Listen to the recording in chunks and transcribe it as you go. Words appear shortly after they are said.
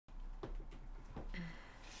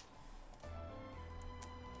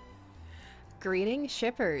Greetings,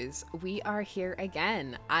 shippers. We are here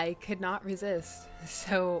again. I could not resist.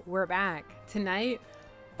 So we're back. Tonight,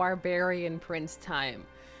 Barbarian Prince time.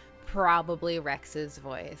 Probably Rex's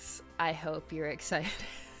voice. I hope you're excited.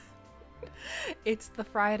 It's the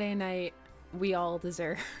Friday night we all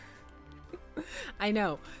deserve. I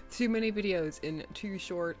know, too many videos in too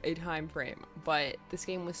short a time frame, but this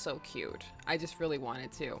game was so cute. I just really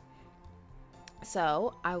wanted to.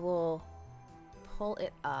 So I will pull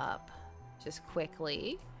it up just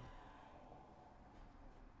quickly.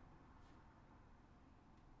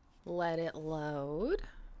 Let it load.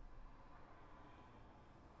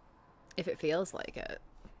 If it feels like it.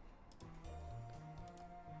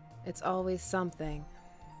 It's always something.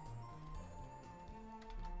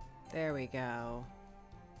 There we go.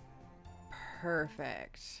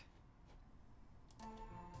 Perfect.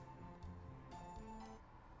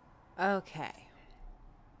 Okay.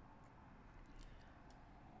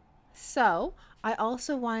 So, I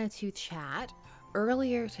also wanted to chat.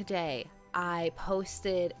 Earlier today, I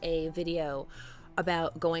posted a video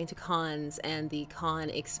about going to cons and the con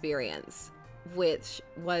experience, which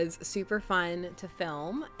was super fun to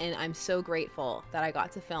film, and I'm so grateful that I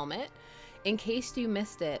got to film it. In case you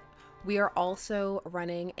missed it, we are also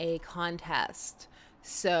running a contest,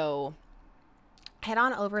 so head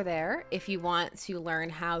on over there if you want to learn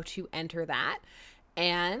how to enter that.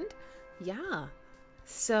 And yeah,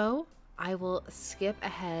 so I will skip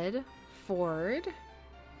ahead forward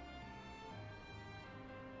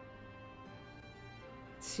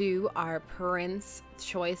to our prince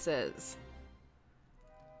choices.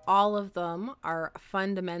 All of them are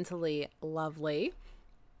fundamentally lovely.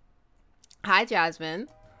 Hi, Jasmine.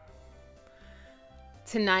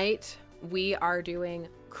 Tonight, we are doing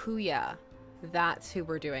Kuya. That's who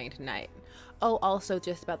we're doing tonight. Oh, also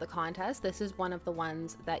just about the contest, this is one of the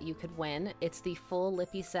ones that you could win. It's the full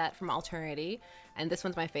lippy set from Alternity, and this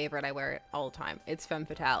one's my favorite. I wear it all the time. It's femme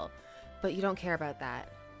fatale. But you don't care about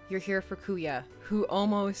that. You're here for Kuya, who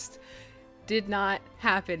almost did not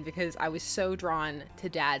happen because I was so drawn to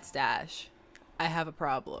Dad's Stash. I have a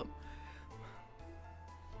problem.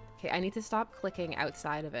 Okay, I need to stop clicking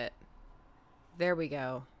outside of it. There we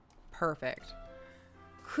go. Perfect.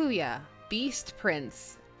 Kuya, Beast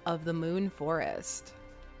Prince of the Moon Forest.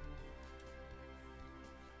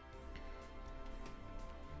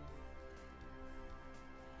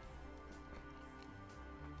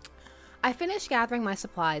 I finished gathering my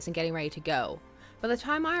supplies and getting ready to go. By the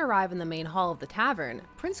time I arrive in the main hall of the tavern,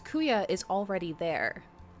 Prince Kuya is already there.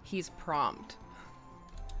 He's prompt.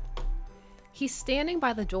 He's standing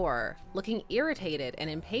by the door, looking irritated and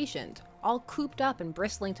impatient, all cooped up and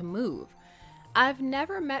bristling to move. I've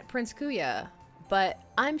never met Prince Kuya, but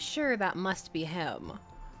I'm sure that must be him.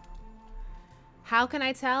 How can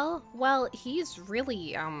I tell? Well, he's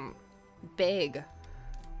really, big.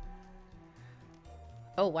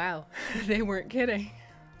 Oh, wow. They weren't kidding.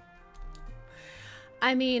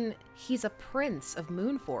 I mean, he's a prince of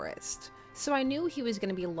Moon Forest, so I knew he was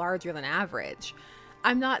going to be larger than average.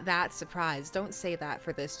 I'm not that surprised. Don't say that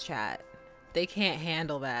for this chat. They can't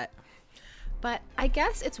handle that. But I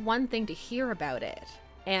guess it's one thing to hear about it,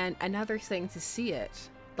 and another thing to see it.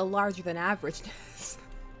 The larger than averageness.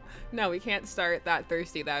 No, we can't start that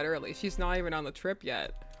thirsty that early. She's not even on the trip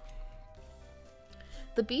yet.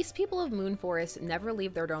 The beast people of Moon Forest never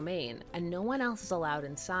leave their domain, and no one else is allowed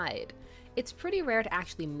inside. It's pretty rare to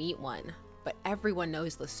actually meet one, but everyone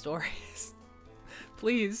knows the stories.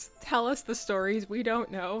 Please, tell us the stories we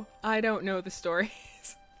don't know. I don't know the stories.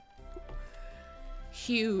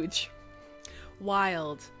 Huge.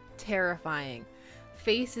 Wild. Terrifying.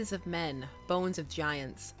 Faces of men, bones of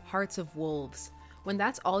giants, hearts of wolves. When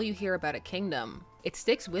that's all you hear about a kingdom, it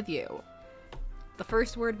sticks with you. The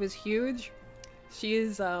first word was huge. She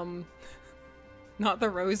is, not the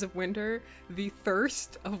rose of winter, the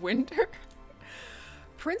thirst of winter.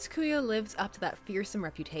 Prince Kuya lives up to that fearsome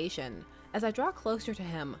reputation. As I draw closer to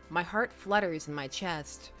him, my heart flutters in my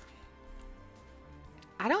chest.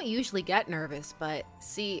 I don't usually get nervous, but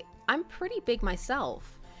see, I'm pretty big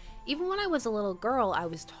myself. Even when I was a little girl, I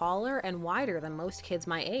was taller and wider than most kids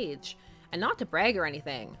my age. And not to brag or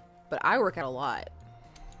anything, but I work out a lot.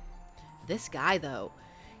 This guy, though,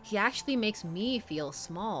 he actually makes me feel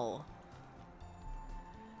small.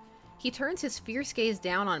 He turns his fierce gaze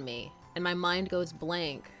down on me, and my mind goes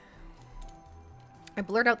blank. I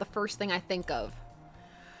blurt out the first thing I think of.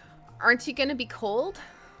 Aren't you gonna be cold?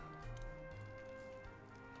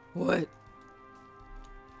 What?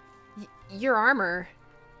 Your armor,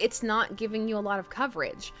 it's not giving you a lot of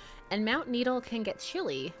coverage, and Mount Needle can get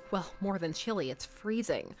chilly. Well, more than chilly, it's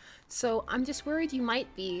freezing. So I'm just worried you might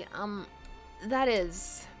be, that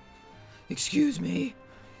is... Excuse me.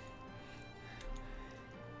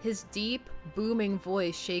 His deep, booming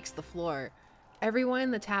voice shakes the floor. Everyone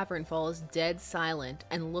in the tavern falls dead silent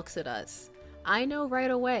and looks at us. I know right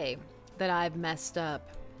away that I've messed up.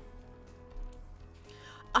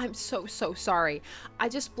 I'm so sorry. I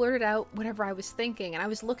just blurted out whatever I was thinking, and I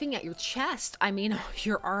was looking at your chest. I mean,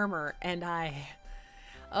 your armor, and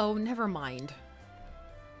Oh, never mind.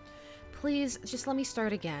 Please, just let me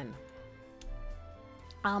start again.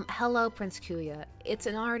 Hello, Prince Kuya. It's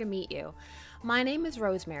an honor to meet you. My name is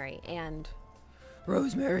Rosemary, and...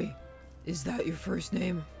 Rosemary? Is that your first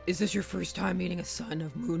name? Is this your first time meeting a son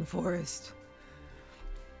of Moon Forest?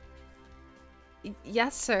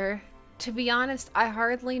 Yes, sir. To be honest, I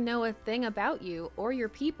hardly know a thing about you, or your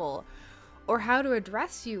people, or how to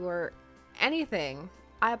address you, or anything.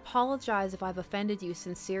 I apologize if I've offended you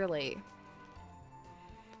sincerely.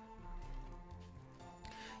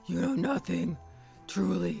 You know nothing.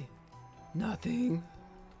 Truly, nothing.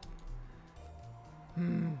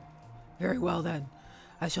 Very well then.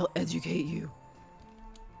 I shall educate you.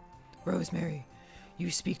 Rosemary, you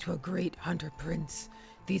speak to a great hunter prince.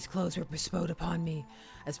 These clothes were bestowed upon me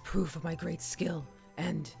as proof of my great skill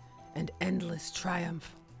and endless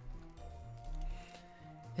triumph.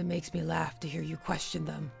 It makes me laugh to hear you question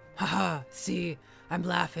them. Haha, see, I'm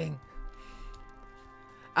laughing.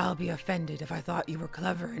 I'll be offended if I thought you were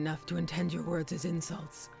clever enough to intend your words as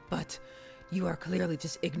insults, but you are clearly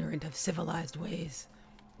just ignorant of civilized ways.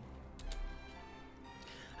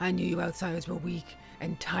 I knew you outsiders were weak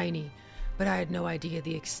and tiny, but I had no idea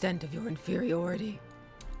the extent of your inferiority.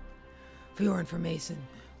 For your information,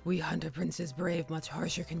 we hunter princes brave much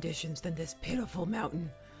harsher conditions than this pitiful mountain.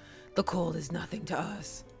 The cold is nothing to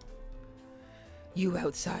us. You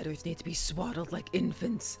outsiders need to be swaddled like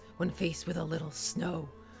infants when faced with a little snow,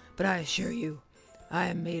 but I assure you, I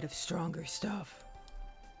am made of stronger stuff.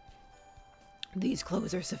 These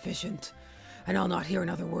clothes are sufficient, and I'll not hear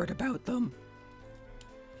another word about them.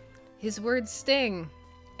 His words sting,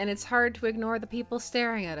 and it's hard to ignore the people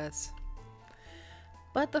staring at us.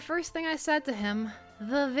 But the first thing I said to him,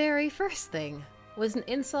 the very first thing, was an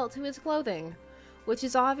insult to his clothing, which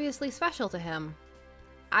is obviously special to him.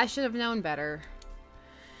 I should have known better.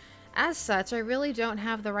 As such, I really don't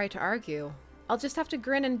have the right to argue. I'll just have to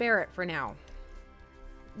grin and bear it for now.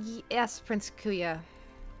 Yes, Prince Kuya.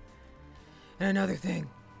 And another thing,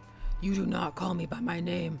 you do not call me by my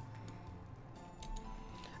name.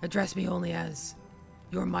 Address me only as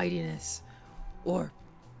your mightiness, or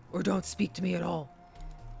don't speak to me at all.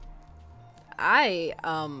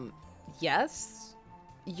 Yes?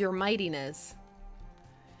 Your mightiness.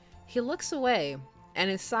 He looks away and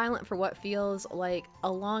is silent for what feels like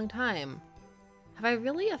a long time. Have I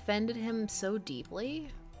really offended him so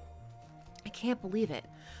deeply? I can't believe it.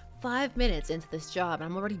 5 minutes into this job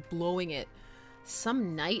and I'm already blowing it.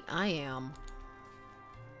 Some night I am.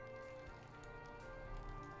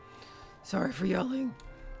 Sorry for yelling.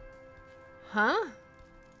 Huh?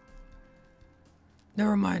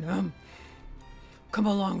 Never mind, come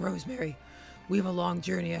along, Rosemary. We have a long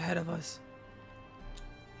journey ahead of us.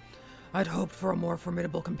 I'd hoped for a more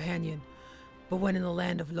formidable companion, but when in the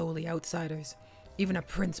land of lowly outsiders, even a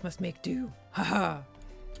prince must make do. Haha.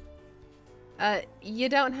 You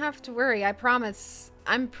don't have to worry, I promise.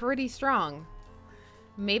 I'm pretty strong.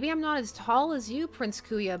 Maybe I'm not as tall as you, Prince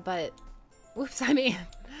Kuya, but... Whoops, I mean...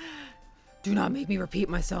 Do not make me repeat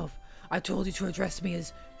myself. I told you to address me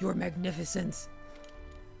as your magnificence.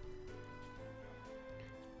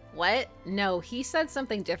 What? No, he said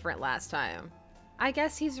something different last time. I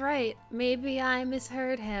guess he's right. Maybe I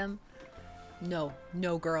misheard him. No,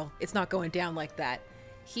 girl. It's not going down like that.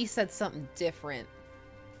 He said something different.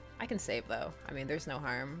 I can save, though. I mean, there's no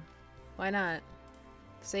harm. Why not?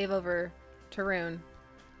 Save over Tirune.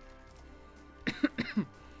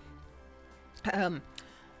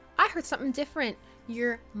 I heard something different,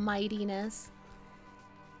 your mightiness.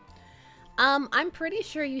 I'm pretty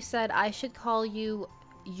sure you said I should call you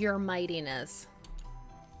your mightiness.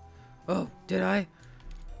 Oh, did I?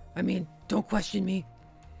 I mean, don't question me.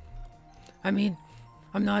 I mean,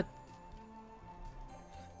 I'm not...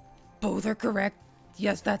 Both are correct.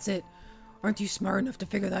 Yes, that's it. Aren't you smart enough to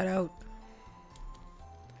figure that out?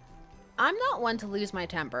 I'm not one to lose my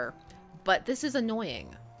temper, but this is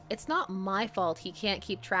annoying. It's not my fault he can't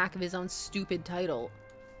keep track of his own stupid title.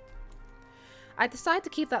 I decide to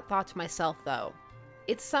keep that thought to myself, though.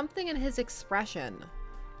 It's something in his expression.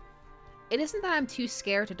 It isn't that I'm too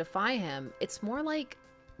scared to defy him. It's more like,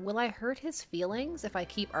 will I hurt his feelings if I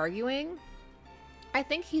keep arguing? I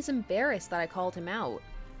think he's embarrassed that I called him out.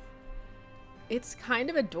 It's kind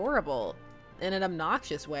of adorable, in an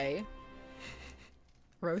obnoxious way.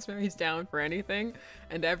 Rosemary's down for anything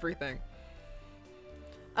and everything.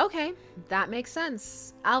 Okay, that makes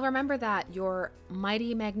sense. I'll remember that, your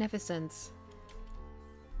mighty magnificence.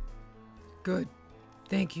 Good.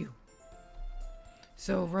 Thank you.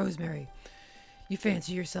 So, Rosemary, you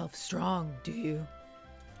fancy yourself strong, do you?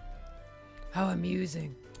 How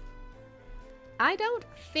amusing. I don't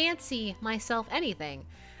fancy myself anything.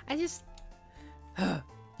 I just...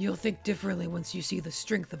 You'll think differently once you see the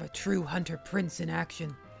strength of a true hunter prince in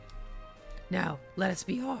action. Now, let us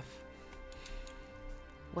be off.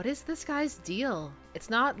 What is this guy's deal? It's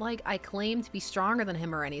not like I claim to be stronger than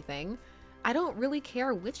him or anything. I don't really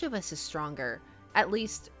care which of us is stronger. At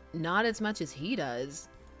least, not as much as he does.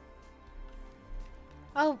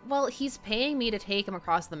 Oh, well, he's paying me to take him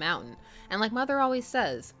across the mountain. And like Mother always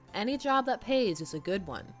says, any job that pays is a good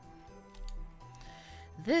one.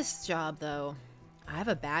 This job, though, I have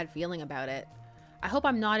a bad feeling about it. I hope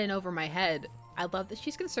I'm not in over my head. I love that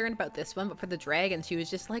she's concerned about this one, but for the dragons, she was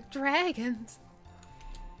just like, dragons!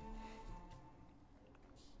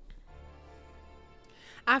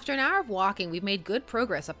 After an hour of walking, we've made good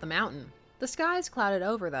progress up the mountain. The sky's clouded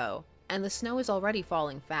over, though, and the snow is already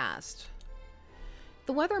falling fast.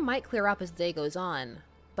 The weather might clear up as the day goes on,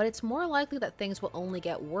 but it's more likely that things will only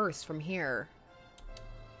get worse from here.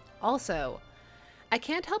 Also, I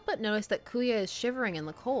can't help but notice that Kuya is shivering in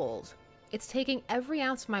the cold. It's taking every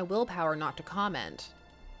ounce of my willpower not to comment.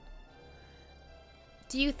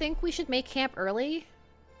 Do you think we should make camp early?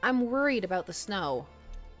 I'm worried about the snow.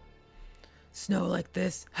 Snow like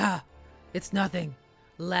this? Ha! It's nothing.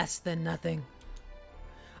 Less than nothing.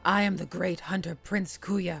 I am the great hunter Prince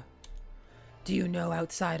Kuya. Do you know,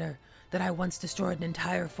 outsider, that I once destroyed an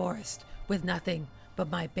entire forest with nothing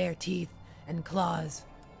but my bare teeth and claws?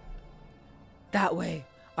 That way,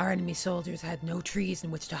 our enemy soldiers had no trees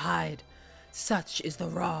in which to hide. Such is the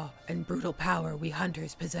raw and brutal power we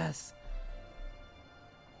hunters possess.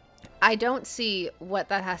 I don't see what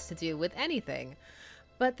that has to do with anything,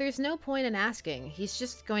 but there's no point in asking. He's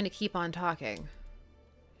just going to keep on talking.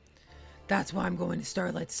 That's why I'm going to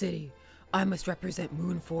Starlight City. I must represent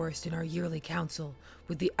Moon Forest in our yearly council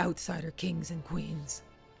with the outsider kings and queens.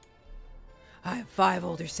 I have 5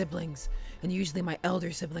 older siblings, and usually my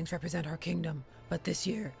elder siblings represent our kingdom, but this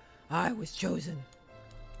year, I was chosen.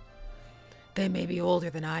 They may be older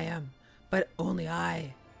than I am, but only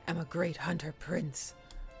I am a great hunter prince.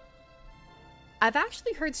 I've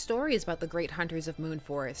actually heard stories about the great hunters of Moon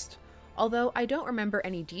Forest, although I don't remember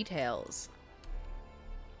any details.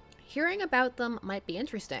 Hearing about them might be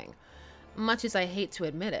interesting, much as I hate to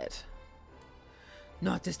admit it.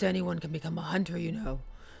 Not just anyone can become a hunter, you know.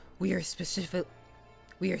 We are specially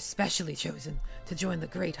chosen to join the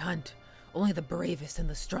great hunt. Only the bravest and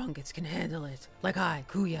the strongest can handle it, like I,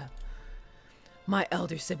 Kuya. My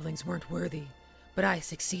elder siblings weren't worthy, but I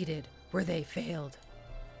succeeded where they failed.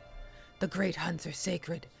 The great hunts are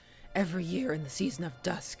sacred. Every year in the season of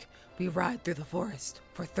dusk, we ride through the forest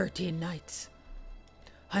for 13 nights.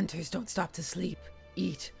 Hunters don't stop to sleep,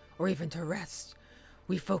 eat, or even to rest.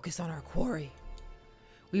 We focus on our quarry.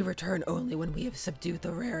 We return only when we have subdued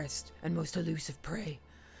the rarest and most elusive prey,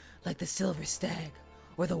 like the silver stag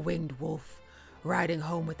or the winged wolf. Riding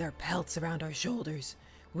home with their pelts around our shoulders,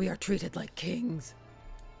 we are treated like kings.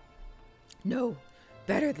 No,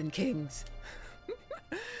 better than kings.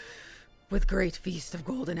 With great feast of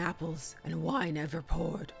golden apples and wine ever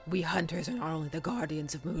poured, we hunters are not only the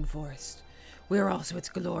guardians of Moon Forest, we are also its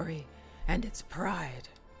glory and its pride.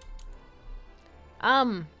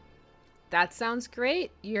 That sounds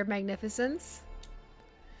great, Your Magnificence.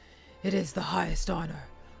 It is the highest honor,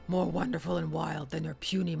 more wonderful and wild than your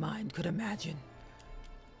puny mind could imagine.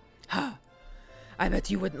 Ha! I bet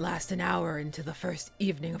you wouldn't last an hour into the first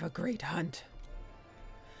evening of a great hunt.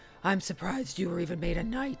 I'm surprised you were even made a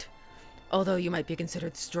knight, although you might be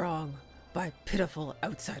considered strong by pitiful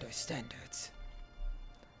outsider standards.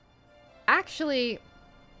 Actually,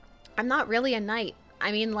 I'm not really a knight.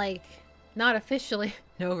 I mean, like, not officially.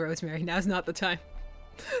 No, Rosemary, now's not the time.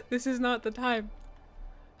 This is not the time.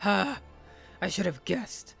 Ha! I should have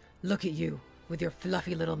guessed. Look at you, with your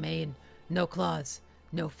fluffy little mane. No claws,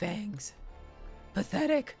 no fangs.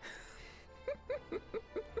 Pathetic.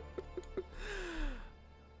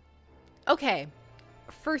 Okay,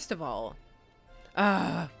 first of all...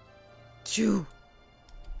 Chew.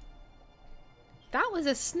 That was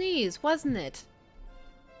a sneeze, wasn't it?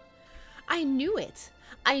 I knew it.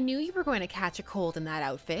 I knew you were going to catch a cold in that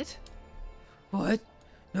outfit. What?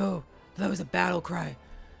 No, that was a battle cry.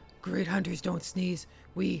 Great hunters don't sneeze.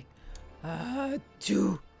 We,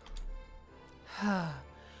 chew.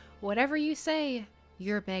 Whatever you say,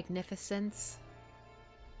 Your Magnificence.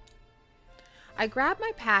 I grab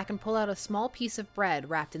my pack and pull out a small piece of bread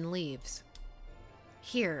wrapped in leaves.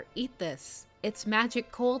 Here, eat this. It's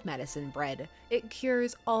magic cold medicine bread. It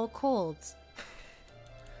cures all colds.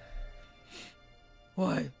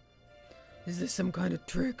 Why? Is this some kind of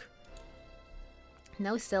trick?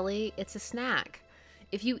 No, silly. It's a snack.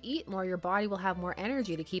 If you eat more, your body will have more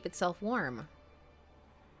energy to keep itself warm.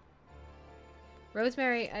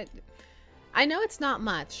 Rosemary, I know it's not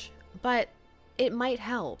much, but it might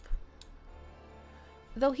help.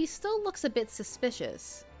 Though he still looks a bit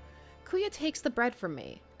suspicious. Kuya takes the bread from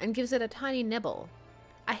me and gives it a tiny nibble.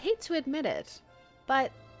 I hate to admit it,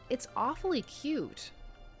 but it's awfully cute.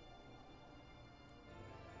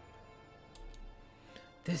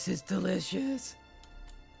 This is delicious.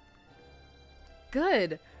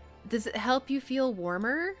 Good. Does it help you feel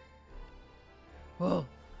warmer? Well,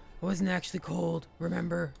 it wasn't actually cold,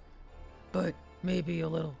 remember? But maybe a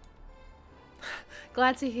little.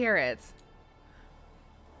 Glad to hear it.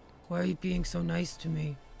 Why are you being so nice to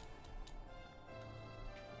me?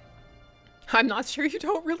 I'm not sure, you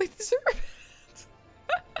don't really deserve it.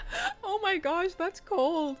 Oh my gosh, that's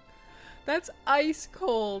cold. That's ice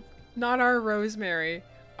cold. Not our Rosemary.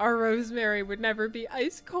 Our Rosemary would never be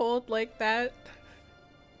ice cold like that.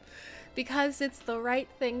 Because it's the right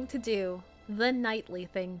thing to do. The knightly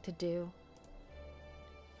thing to do.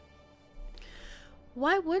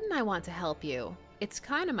 Why wouldn't I want to help you? It's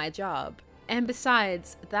kind of my job. And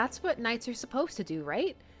besides, that's what knights are supposed to do,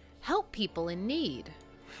 right? Help people in need.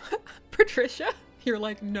 Patricia? You're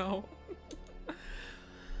like, no.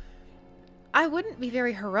 I wouldn't be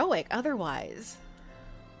very heroic otherwise.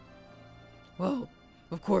 Well,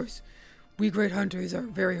 of course, we great hunters are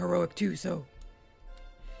very heroic too, so...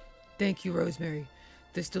 Thank you, Rosemary.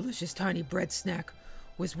 This delicious tiny bread snack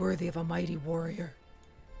was worthy of a mighty warrior.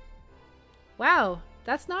 Wow,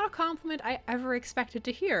 that's not a compliment I ever expected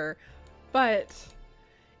to hear, but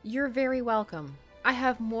you're very welcome. I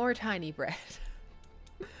have more tiny bread.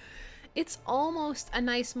 It's almost a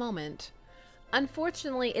nice moment.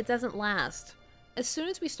 Unfortunately, it doesn't last. As soon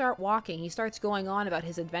as we start walking, he starts going on about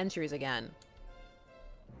his adventures again.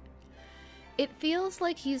 It feels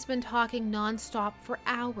like he's been talking non-stop for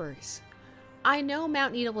hours. I know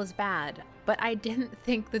Mount Needle was bad, but I didn't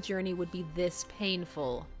think the journey would be this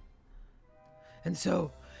painful. And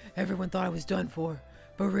so, everyone thought I was done for,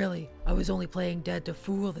 but really, I was only playing dead to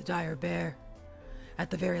fool the dire bear. At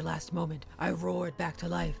the very last moment, I roared back to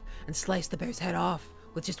life and sliced the bear's head off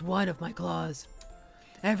with just one of my claws.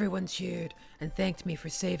 Everyone cheered and thanked me for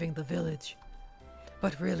saving the village.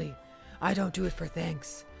 But really, I don't do it for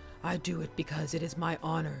thanks. I do it because it is my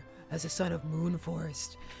honor as a son of Moon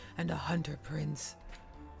Forest and a hunter prince.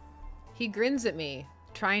 He grins at me,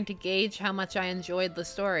 trying to gauge how much I enjoyed the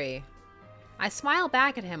story. I smile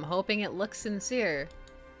back at him, hoping it looks sincere.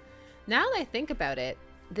 Now that I think about it,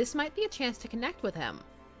 this might be a chance to connect with him.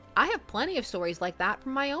 I have plenty of stories like that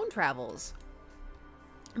from my own travels.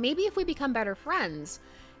 Maybe if we become better friends,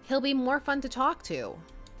 he'll be more fun to talk to.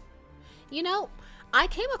 You know, I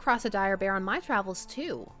came across a dire bear on my travels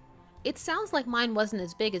too. It sounds like mine wasn't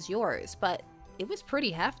as big as yours, but it was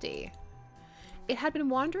pretty hefty. It had been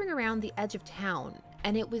wandering around the edge of town,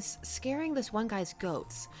 and it was scaring this one guy's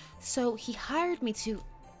goats, so he hired me to...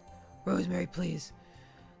 Rosemary, please.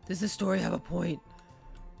 Does this story have a point?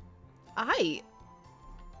 I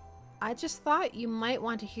just thought you might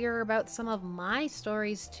want to hear about some of my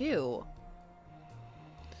stories too.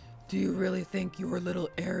 Do you really think your little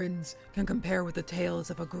errands can compare with the tales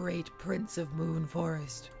of a great prince of Moon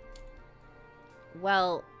Forest?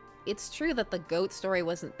 Well, it's true that the goat story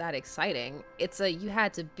wasn't that exciting. It's a you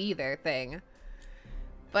had to be there thing.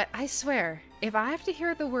 But I swear, if I have to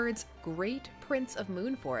hear the words Great Prince of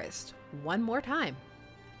Moon Forest one more time,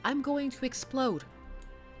 I'm going to explode.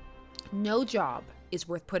 No job is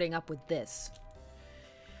worth putting up with this.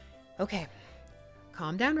 Okay,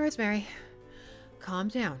 calm down, Rosemary. Calm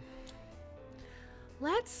down.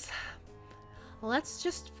 Let's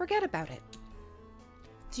just forget about it.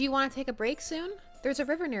 Do you want to take a break soon? There's a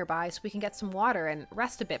river nearby so we can get some water and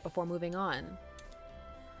rest a bit before moving on.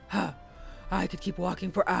 Ha! I could keep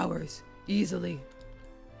walking for hours, easily.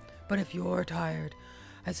 But if you're tired,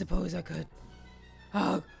 I suppose I could...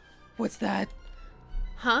 what's that?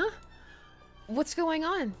 Huh? What's going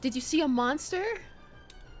on? Did you see a monster?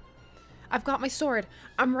 I've got my sword.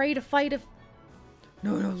 I'm ready to fight if...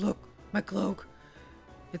 No, look, my cloak.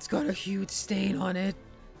 It's got a huge stain on it.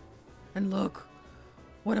 And look,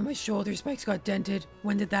 one of my shoulder spikes got dented.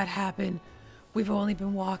 When did that happen? We've only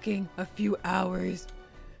been walking a few hours.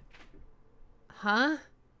 Huh?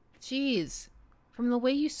 Jeez. From the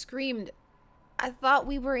way you screamed, I thought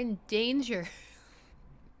we were in danger.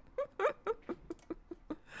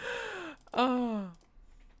 Ah,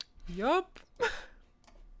 yup.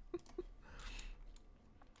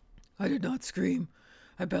 I did not scream.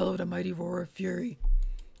 I bellowed a mighty roar of fury.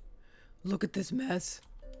 Look at this mess.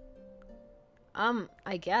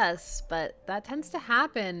 I guess, but that tends to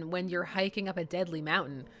happen when you're hiking up a deadly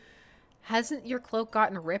mountain. Hasn't your cloak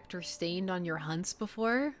gotten ripped or stained on your hunts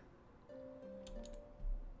before?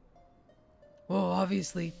 Well,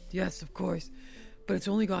 obviously, yes, of course. But it's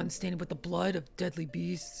only gotten stained with the blood of deadly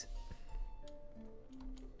beasts.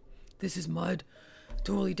 This is mud.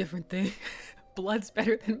 Totally different thing. Blood's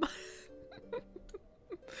better than mine.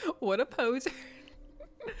 What a poser.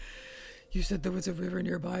 You said there was a river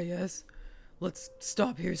nearby, yes? Let's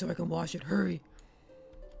stop here so I can wash it. Hurry.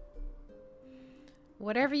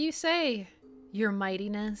 Whatever you say, your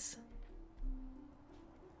mightiness.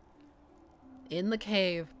 In the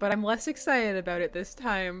cave, but I'm less excited about it this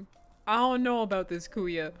time. I don't know about this,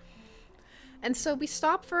 Kuya. And so we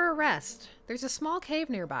stop for a rest. There's a small cave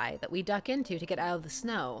nearby that we duck into to get out of the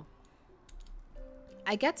snow.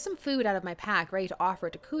 I get some food out of my pack ready to offer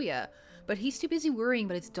it to Kuya, but he's too busy worrying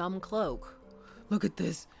about his dumb cloak. Look at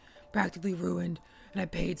this. Practically ruined, and I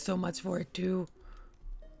paid so much for it too.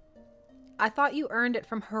 I thought you earned it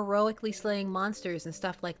from heroically slaying monsters and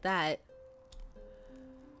stuff like that.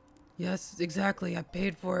 Yes, exactly. I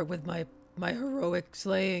paid for it with my heroic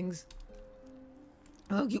slayings.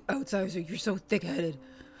 Oh, you outsiders, you're so thick-headed.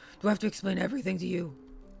 Do I have to explain everything to you?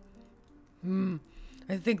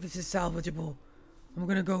 I think this is salvageable. I'm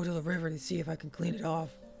gonna go to the river to see if I can clean it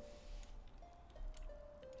off.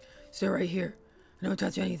 Stay right here. Don't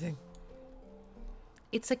touch anything.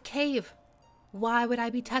 It's a cave. Why would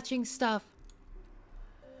I be touching stuff?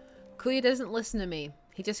 Kuya doesn't listen to me.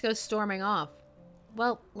 He just goes storming off.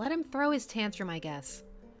 Well, let him throw his tantrum, I guess.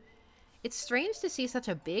 It's strange to see such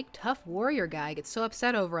a big, tough warrior guy get so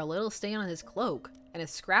upset over a little stain on his cloak and a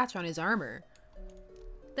scratch on his armor.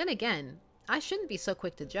 Then again, I shouldn't be so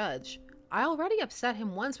quick to judge. I already upset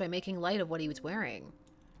him once by making light of what he was wearing.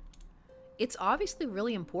 It's obviously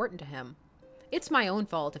really important to him. It's my own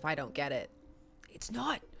fault if I don't get it. It's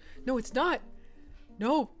not. No, it's not.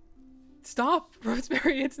 No. Stop,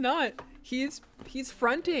 Rosemary, it's not. He's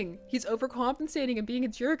fronting. He's overcompensating and being a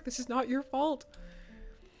jerk. This is not your fault.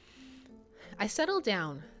 I settle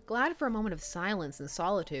down, glad for a moment of silence and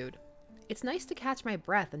solitude. It's nice to catch my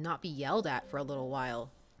breath and not be yelled at for a little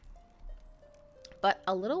while. But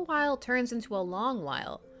a little while turns into a long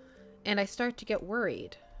while, and I start to get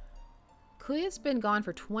worried. Kuya's been gone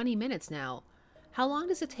for 20 minutes now. How long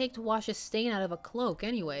does it take to wash a stain out of a cloak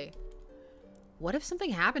anyway? What if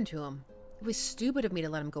something happened to him? It was stupid of me to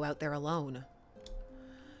let him go out there alone.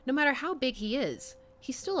 No matter how big he is,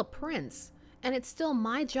 he's still a prince, and it's still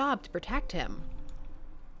my job to protect him.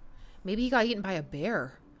 Maybe he got eaten by a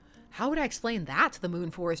bear. How would I explain that to the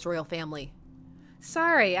Moon Forest royal family?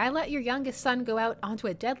 Sorry, I let your youngest son go out onto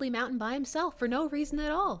a deadly mountain by himself for no reason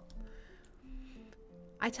at all.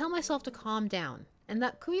 I tell myself to calm down, and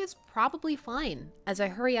that Kuya's probably fine as I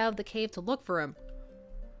hurry out of the cave to look for him.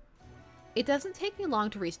 It doesn't take me long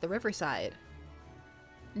to reach the riverside.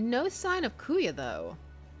 No sign of Kuya, though.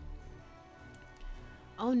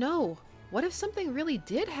 Oh no, what if something really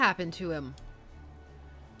did happen to him?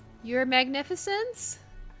 Your Magnificence?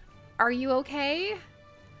 Are you okay?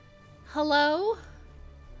 Hello?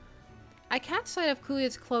 I catch sight of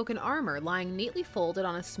Kuya's cloak and armor lying neatly folded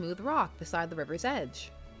on a smooth rock beside the river's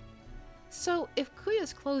edge. So, if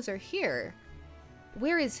Kuya's clothes are here,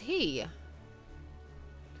 where is he?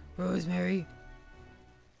 Rosemary.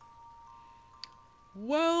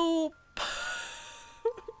 Well...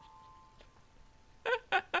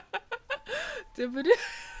 This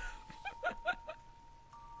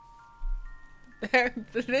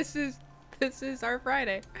is our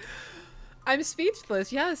Friday. I'm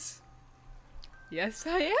speechless, yes. Yes,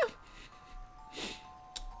 I am.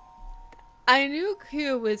 I knew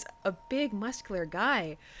Kuya was a big, muscular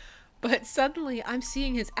guy, but suddenly I'm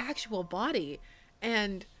seeing his actual body,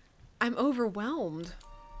 and I'm overwhelmed.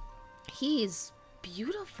 He's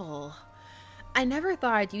beautiful. I never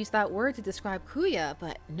thought I'd use that word to describe Kuya,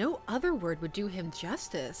 but no other word would do him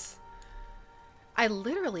justice. I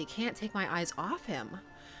literally can't take my eyes off him.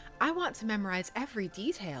 I want to memorize every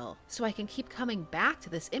detail so I can keep coming back to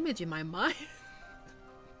this image in my mind.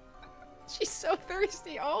 She's so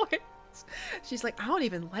thirsty always. She's like, I don't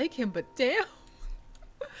even like him, but damn.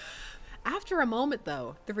 After a moment,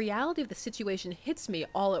 though, the reality of the situation hits me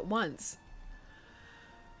all at once.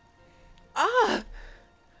 What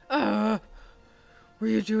are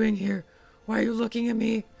you doing here? Why are you looking at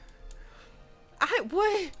me?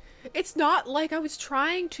 What? It's not like I was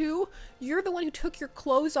trying to. You're the one who took your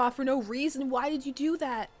clothes off for no reason. Why did you do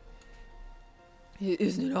that?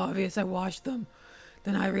 Isn't it obvious? I washed them.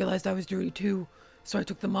 Then I realized I was dirty too, so I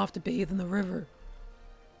took them off to bathe in the river.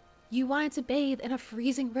 You wanted to bathe in a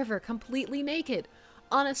freezing river completely naked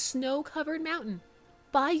on a snow-covered mountain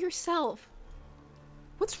by yourself.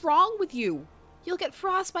 What's wrong with you? You'll get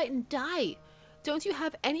frostbite and die. Don't you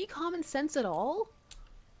have any common sense at all?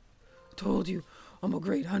 I told you, I'm a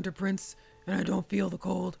great hunter prince, and I don't feel the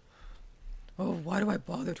cold. Oh, why do I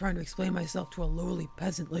bother trying to explain myself to a lowly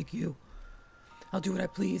peasant like you? I'll do what I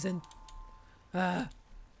please and...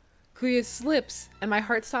 Kuya slips, and my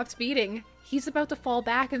heart stops beating. He's about to fall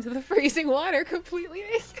back into the freezing water completely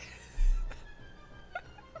naked.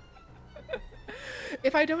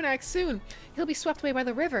 If I don't act soon, he'll be swept away by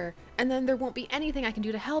the river, and then there won't be anything I can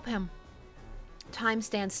do to help him. Time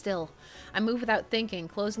stands still. I move without thinking,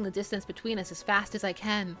 closing the distance between us as fast as I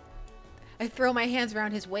can. I throw my hands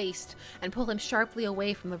around his waist and pull him sharply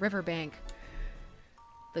away from the riverbank.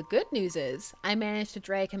 The good news is, I managed to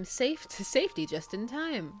drag him safe to safety just in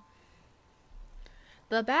time.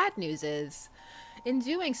 The bad news is, in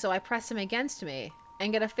doing so I press him against me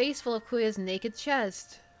and get a face full of Kuya's naked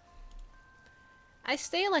chest. I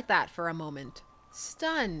stay like that for a moment,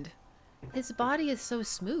 stunned. His body is so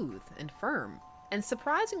smooth and firm, and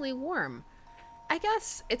surprisingly warm. I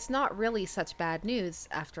guess it's not really such bad news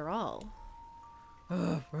after all.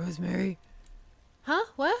 Rosemary? Huh?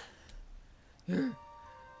 What? You're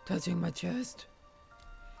touching my chest.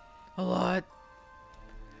 A lot.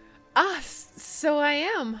 So I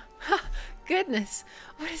am. Ha, goodness,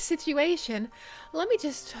 what a situation. Let me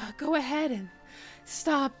just go ahead and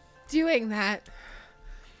stop doing that.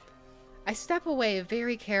 I step away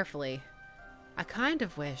very carefully. I kind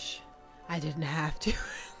of wish I didn't have to.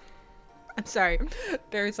 I'm sorry.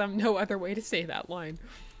 There's no other way to say that line.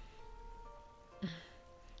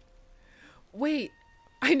 Wait,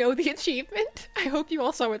 I know the achievement. I hope you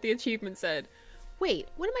all saw what the achievement said. Wait,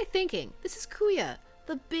 what am I thinking? This is Kuya,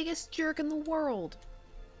 the biggest jerk in the world.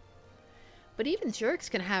 But even jerks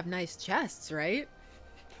can have nice chests, right?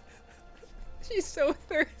 She's so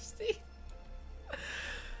thirsty.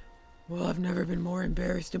 Well, I've never been more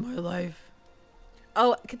embarrassed in my life.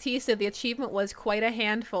 Oh, Katisa, the achievement was quite a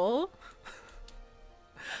handful.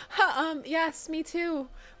 Yes, me too,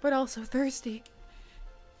 but also thirsty.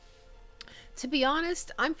 To be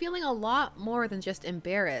honest, I'm feeling a lot more than just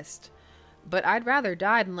embarrassed, but I'd rather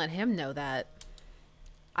die than let him know that.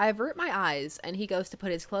 I avert my eyes, and he goes to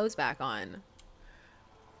put his clothes back on.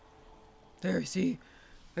 There, see?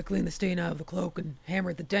 I cleaned the stain out of the cloak and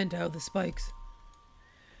hammered the dent out of the spikes.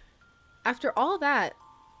 After all that,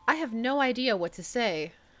 I have no idea what to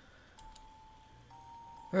say.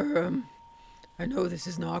 I know this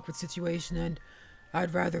is an awkward situation, and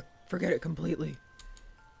I'd rather forget it completely.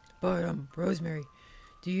 But, Rosemary,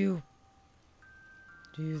 do you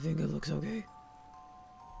think it looks okay?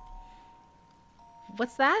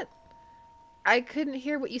 What's that? I couldn't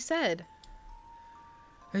hear what you said.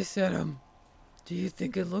 I said, do you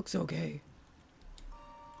think it looks okay?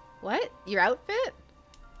 What? Your outfit?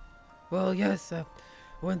 Well, yes, I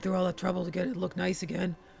went through all the trouble to get it look nice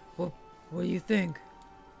again. Well, what do you think?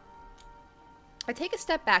 I take a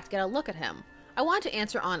step back to get a look at him. I want to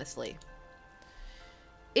answer honestly.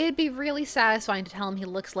 It'd be really satisfying to tell him he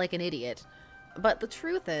looks like an idiot. But the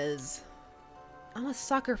truth is, I'm a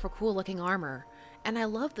sucker for cool-looking armor. And I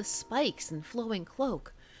love the spikes and flowing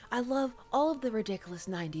cloak. I love all of the ridiculous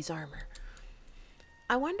 90s armor.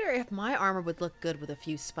 I wonder if my armor would look good with a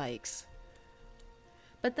few spikes.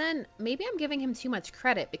 But then, maybe I'm giving him too much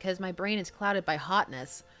credit because my brain is clouded by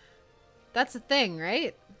hotness. That's the thing,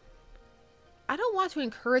 right? I don't want to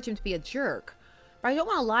encourage him to be a jerk, but I don't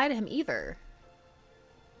want to lie to him either.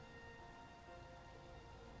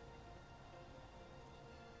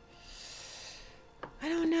 I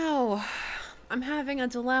don't know. I'm having a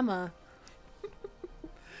dilemma.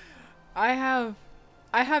 I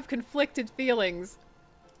have conflicted feelings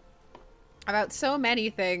about so many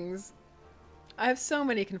things. I have so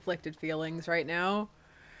many conflicted feelings right now.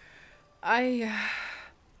 I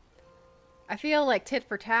feel like tit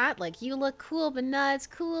for tat, like you look cool but not as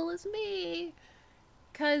cool as me.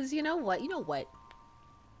 Cause you know what?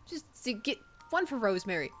 Just to get one for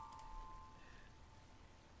Rosemary.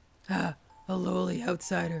 A lowly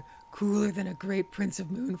outsider, cooler than a great prince of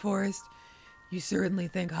Moonforest. You certainly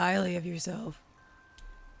think highly of yourself.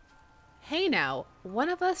 Hey now, one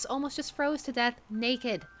of us almost just froze to death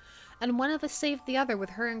naked, and one of us saved the other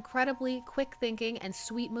with her incredibly quick thinking and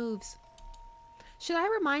sweet moves. Should I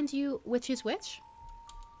remind you which is which?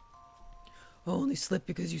 I only slipped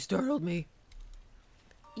because you startled me.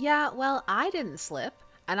 Yeah, well, I didn't slip,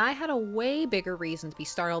 and I had a way bigger reason to be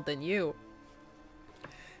startled than you.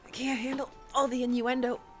 I can't handle All the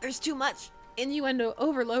innuendo. There's too much. Innuendo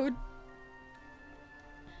overload.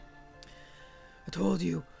 I told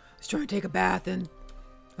you. I was trying to take a bath and...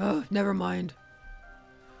 Oh, never mind.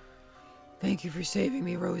 Thank you for saving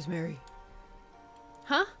me, Rosemary.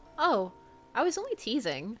 Huh? Oh, I was only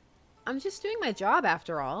teasing. I'm just doing my job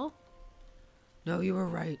after all. No, you were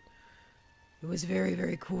right. It was very,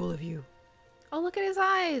 very cool of you. Oh, look at his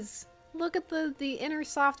eyes. Look at the inner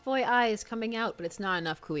soft boy eyes coming out, but it's not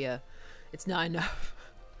enough, Kuya. It's not enough.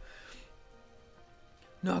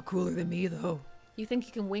 Not cooler than me, though. You think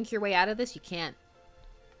you can wink your way out of this? You can't.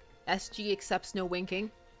 SG accepts no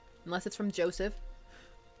winking, unless it's from Joseph.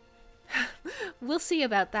 We'll see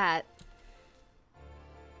about that.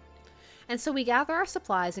 And so we gather our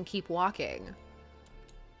supplies and keep walking.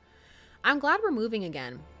 I'm glad we're moving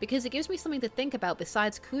again, because it gives me something to think about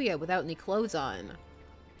besides Kuya without any clothes on.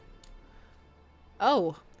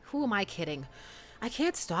 Oh, who am I kidding? I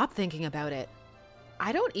can't stop thinking about it.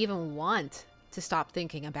 I don't even want to stop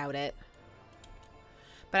thinking about it.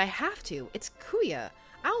 But I have to. It's Kuya.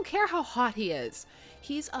 I don't care how hot he is.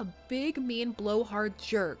 He's a big, mean, blowhard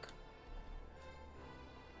jerk.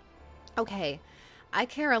 Okay, I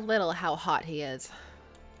care a little how hot he is.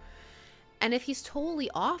 And if he's totally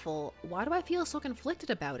awful, why do I feel so conflicted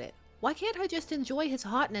about it? Why can't I just enjoy his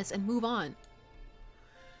hotness and move on?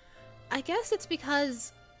 I guess it's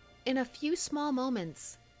because, in a few small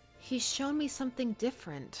moments, he's shown me something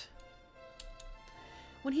different.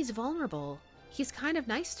 When he's vulnerable, he's kind of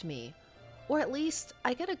nice to me. Or at least,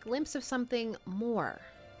 I get a glimpse of something more,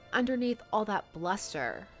 underneath all that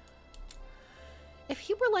bluster. If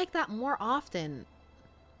he were like that more often,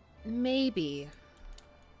 maybe.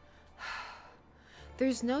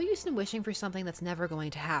 There's no use in wishing for something that's never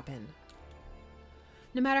going to happen.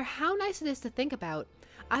 No matter how nice it is to think about,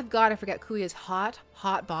 I've got to forget Kuya's hot,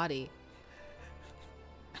 hot body.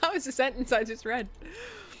 That was a sentence I just read.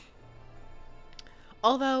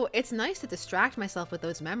 Although, it's nice to distract myself with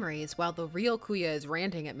those memories while the real Kuya is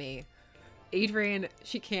ranting at me. Adrian,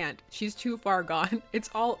 she can't. She's too far gone. It's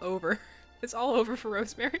all over. It's all over for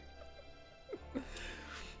Rosemary.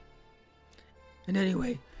 And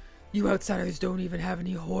anyway, you outsiders don't even have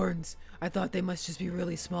any horns. I thought they must just be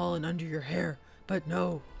really small and under your hair. But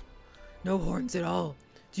no. No horns at all.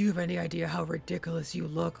 Do you have any idea how ridiculous you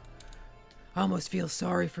look? I almost feel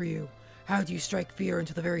sorry for you. How do you strike fear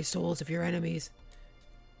into the very souls of your enemies?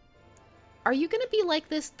 Are you gonna be like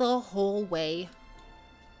this the whole way?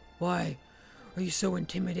 Why? Are you so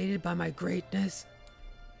intimidated by my greatness?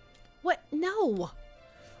 What? No.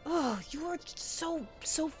 Oh, you are so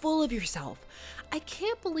full of yourself. I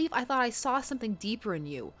can't believe I thought I saw something deeper in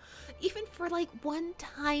you. Even for like one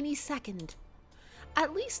tiny second.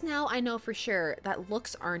 At least now I know for sure that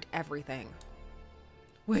looks aren't everything.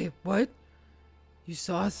 Wait, what? You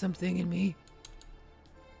saw something in me?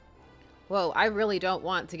 Whoa, I really don't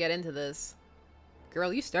want to get into this.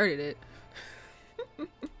 Girl, you started it.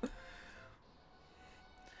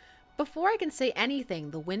 Before I can say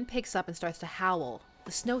anything, the wind picks up and starts to howl.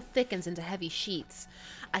 The snow thickens into heavy sheets.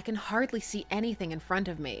 I can hardly see anything in front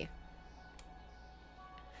of me.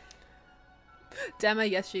 Dema,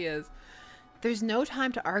 yes she is. There's no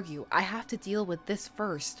time to argue. I have to deal with this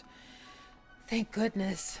first. Thank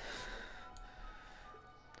goodness.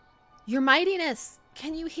 Your Mightiness,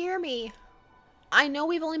 can you hear me? I know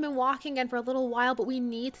we've only been walking again for a little while, but we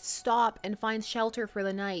need to stop and find shelter for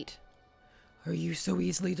the night. Are you so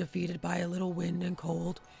easily defeated by a little wind and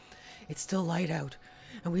cold? It's still light out,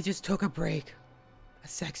 and we just took a break. A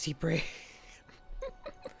sexy break.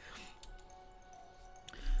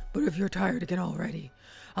 But if you're tired again already,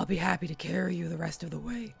 I'll be happy to carry you the rest of the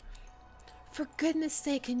way. For goodness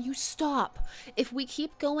sake, can you stop? If we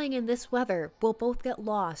keep going in this weather, we'll both get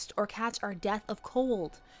lost or catch our death of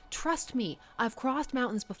cold. Trust me, I've crossed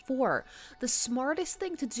mountains before. The smartest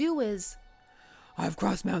thing to do is... I've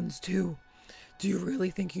crossed mountains too. Do you really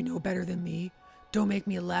think you know better than me? Don't make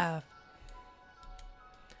me laugh.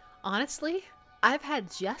 Honestly, I've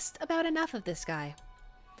had just about enough of this guy.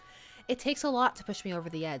 It takes a lot to push me over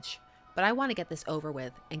the edge, but I want to get this over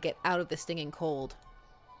with and get out of the stinging cold.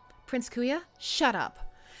 Prince Kuya, shut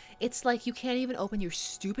up. It's like you can't even open your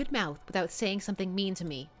stupid mouth without saying something mean to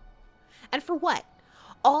me. And for what?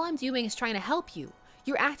 All I'm doing is trying to help you.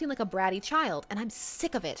 You're acting like a bratty child, and I'm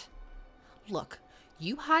sick of it. Look,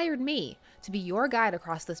 you hired me to be your guide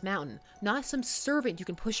across this mountain, not some servant you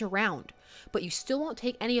can push around, but you still won't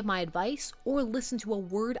take any of my advice or listen to a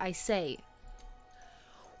word I say.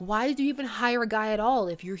 Why did you even hire a guy at all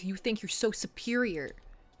if you think you're so superior?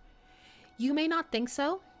 You may not think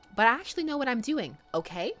so, but I actually know what I'm doing,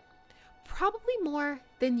 okay? Probably more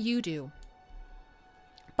than you do.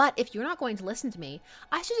 But if you're not going to listen to me,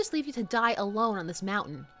 I should just leave you to die alone on this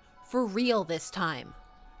mountain. For real this time.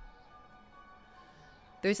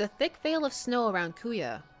 There's a thick veil of snow around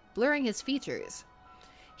Kuya, blurring his features.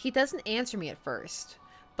 He doesn't answer me at first,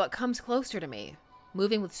 but comes closer to me,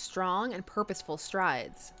 moving with strong and purposeful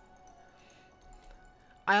strides.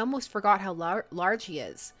 I almost forgot how large he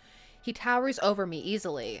is. He towers over me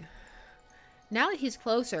easily. Now that he's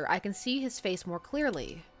closer, I can see his face more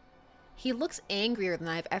clearly. He looks angrier than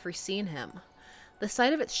I've ever seen him. The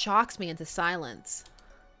sight of it shocks me into silence.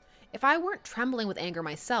 If I weren't trembling with anger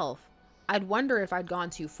myself, I'd wonder if I'd gone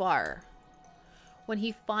too far. When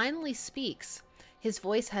he finally speaks, his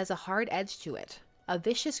voice has a hard edge to it, a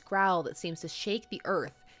vicious growl that seems to shake the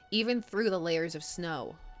earth, even through the layers of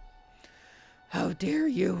snow. How dare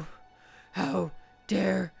you? How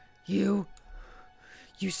dare you?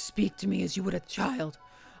 You speak to me as you would a child.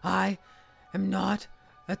 I am not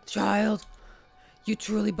a child. You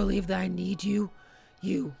truly believe that I need you?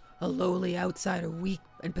 You, a lowly outsider, weak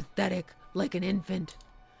and pathetic like an infant.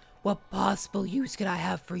 What possible use could I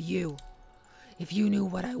have for you? If you knew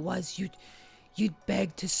what I was, you'd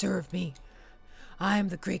beg to serve me. I am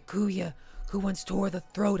the great Kuya, who once tore the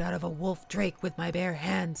throat out of a wolf drake with my bare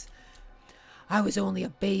hands. I was only a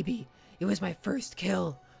baby. It was my first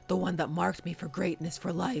kill, the one that marked me for greatness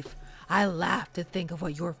for life. I laugh to think of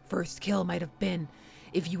what your first kill might have been,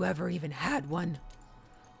 if you ever even had one.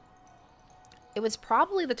 It was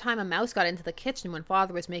probably the time a mouse got into the kitchen when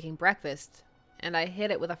Father was making breakfast, and I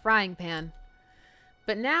hit it with a frying pan.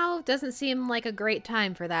 But now doesn't seem like a great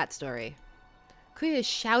time for that story. Kuya is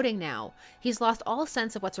shouting now. He's lost all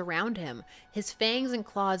sense of what's around him, his fangs and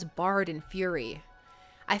claws barred in fury.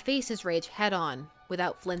 I face his rage head on,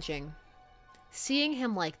 without flinching. Seeing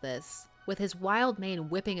him like this, with his wild mane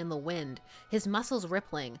whipping in the wind, his muscles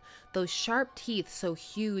rippling, those sharp teeth so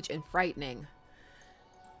huge and frightening.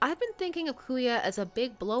 I've been thinking of Kuya as a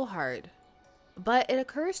big blowhard, but it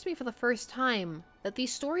occurs to me for the first time that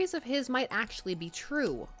these stories of his might actually be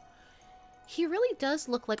true. He really does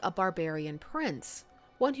look like a barbarian prince,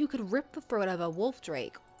 one who could rip the throat of a wolf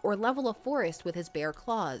drake or level a forest with his bare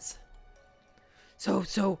claws.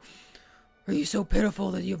 So, are you so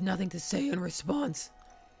pitiful that you have nothing to say in response?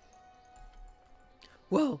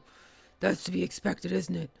 Well, that's to be expected,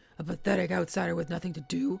 isn't it? A pathetic outsider with nothing to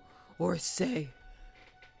do or say.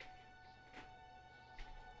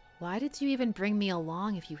 Why did you even bring me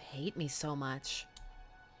along if you hate me so much?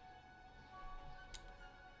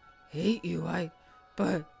 Hate you?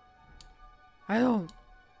 But I don't.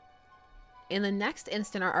 In the next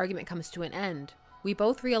instant, our argument comes to an end. We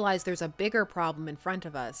both realize there's a bigger problem in front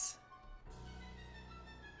of us.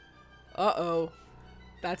 Uh-oh.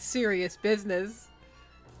 That's serious business.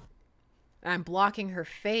 I'm blocking her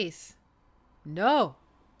face. No.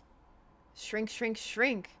 Shrink, shrink,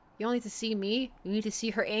 shrink. You don't need to see me. You need to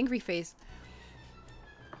see her angry face.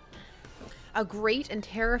 A great and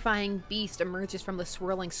terrifying beast emerges from the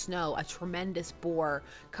swirling snow, a tremendous boar,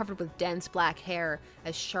 covered with dense black hair,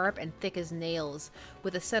 as sharp and thick as nails,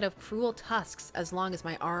 with a set of cruel tusks as long as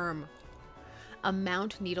my arm. A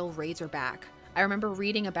mount needle razorback. I remember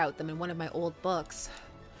reading about them in one of my old books.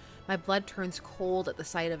 My blood turns cold at the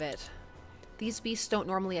sight of it. These beasts don't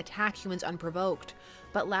normally attack humans unprovoked,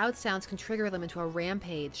 but loud sounds can trigger them into a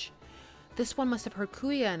rampage. This one must have heard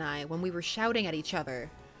Kuya and I when we were shouting at each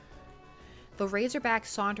other. The razorback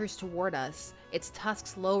saunters toward us, its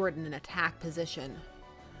tusks lowered in an attack position.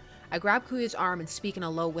 I grab Kuya's arm and speak in a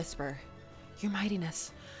low whisper. Your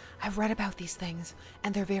Mightiness, I've read about these things,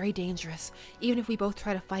 and they're very dangerous. Even if we both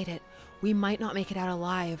try to fight it, we might not make it out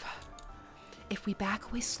alive. If we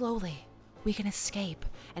back away slowly, we can escape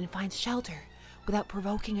and find shelter without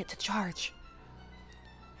provoking it to charge.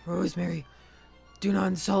 Rosemary, do not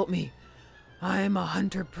insult me. I am a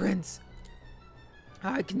hunter prince.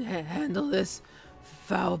 I can handle this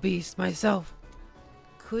foul beast myself.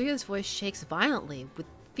 Kuya's voice shakes violently, with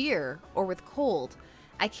fear or with cold.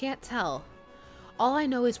 I can't tell. All I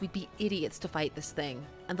know is we'd be idiots to fight this thing,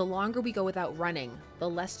 and the longer we go without running, the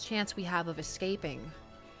less chance we have of escaping.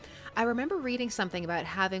 I remember reading something about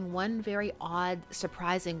having one very odd,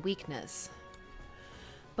 surprising weakness.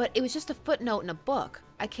 But it was just a footnote in a book.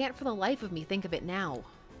 I can't for the life of me think of it now.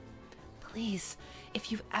 Please, if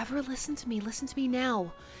you've ever listened to me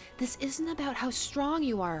now. This isn't about how strong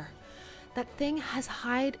you are. That thing has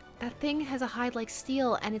a hide like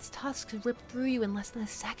steel, and its tusks rip through you in less than a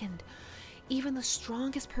second. Even the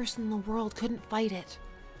strongest person in the world couldn't fight it.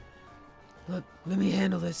 Let me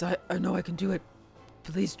handle this. I know I can do it.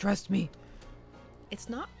 Please trust me. It's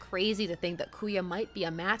not crazy to think that Kuya might be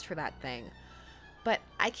a match for that thing, but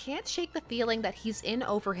I can't shake the feeling that he's in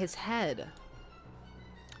over his head.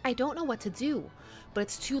 I don't know what to do, but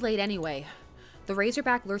it's too late anyway. The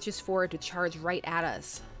Razorback lurches forward to charge right at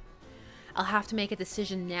us. I'll have to make a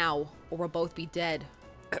decision now, or we'll both be dead.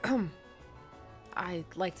 I'd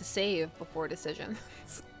like to save before decisions.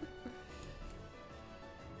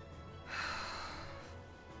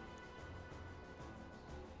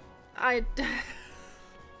 I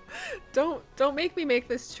don't make me make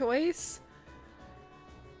this choice.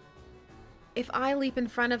 If I leap in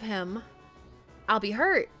front of him, I'll be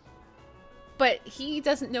hurt. But he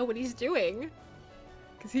doesn't know what he's doing,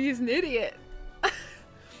 because he's an idiot.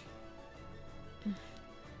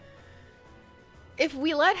 If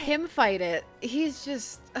we let him fight it, he's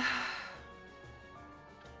just...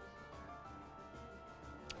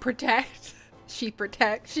 Protect. She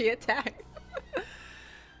protects, she attacks.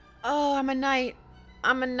 Oh, I'm a knight.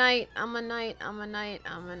 I'm a knight. I'm a knight. I'm a knight.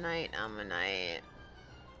 I'm a knight. I'm a knight.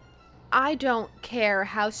 I don't care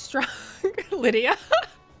how strong... Lydia.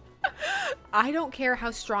 I don't care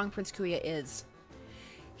how strong Prince Kuya is.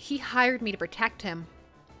 He hired me to protect him,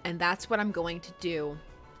 and that's what I'm going to do.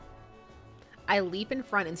 I leap in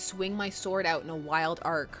front and swing my sword out in a wild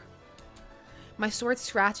arc. My sword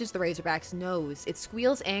scratches the Razorback's nose. It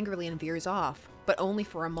squeals angrily and veers off, but only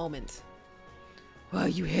for a moment. Well,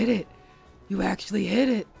 you hit it. You actually hit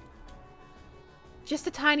it. Just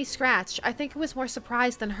a tiny scratch. I think it was more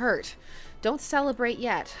surprise than hurt. Don't celebrate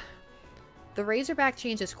yet. The Razorback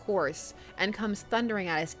changes course and comes thundering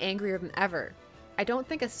at us, angrier than ever. I don't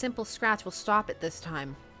think a simple scratch will stop it this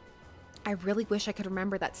time. I really wish I could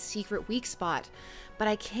remember that secret weak spot, but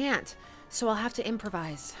I can't, so I'll have to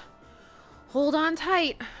improvise. Hold on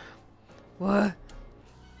tight. What?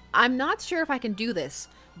 I'm not sure if I can do this,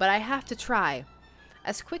 but I have to try.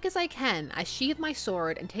 As quick as I can, I sheathe my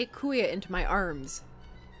sword and take Kuya into my arms.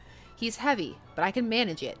 He's heavy, but I can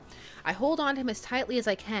manage it. I hold on to him as tightly as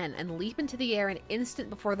I can and leap into the air an instant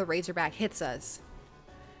before the Razorback hits us.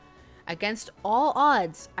 Against all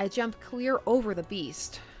odds, I jump clear over the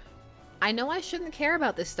beast. I know I shouldn't care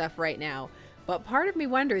about this stuff right now, but part of me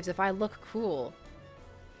wonders if I look cool.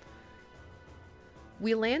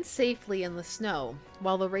 We land safely in the snow,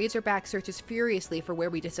 while the Razorback searches furiously for where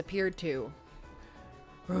we disappeared to.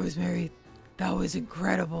 Rosemary, that was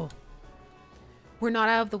incredible. We're not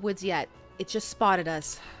out of the woods yet. It just spotted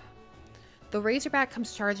us. The Razorback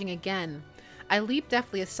comes charging again. I leap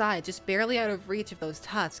deftly aside, just barely out of reach of those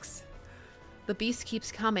tusks. The beast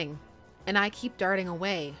keeps coming, and I keep darting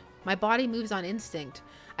away. My body moves on instinct.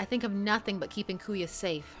 I think of nothing but keeping Kuya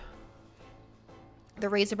safe. The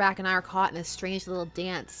Razorback and I are caught in a strange little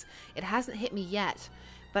dance. It hasn't hit me yet,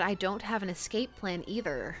 but I don't have an escape plan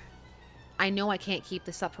either. I know I can't keep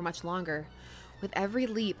this up for much longer. With every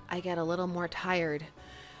leap, I get a little more tired,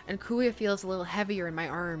 and Kuya feels a little heavier in my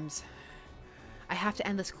arms. I have to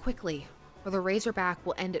end this quickly, or the Razorback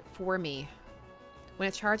will end it for me. When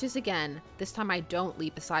it charges again, this time I don't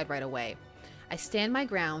leap aside right away. I stand my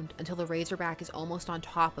ground until the Razorback is almost on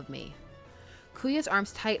top of me. Kuya's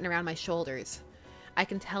arms tighten around my shoulders. I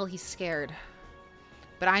can tell he's scared.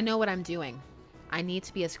 But I know what I'm doing. I need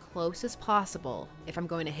to be as close as possible if I'm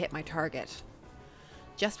going to hit my target.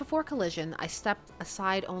 Just before collision, I step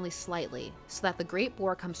aside only slightly, so that the great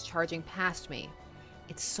boar comes charging past me.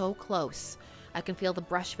 It's so close, I can feel the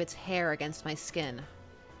brush of its hair against my skin.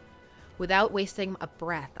 Without wasting a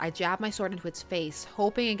breath, I jab my sword into its face,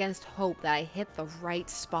 hoping against hope that I hit the right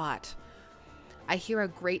spot. I hear a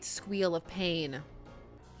great squeal of pain.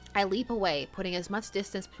 I leap away, putting as much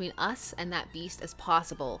distance between us and that beast as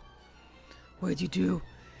possible. What'd you do?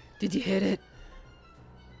 Did you hit it?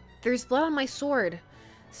 There's blood on my sword.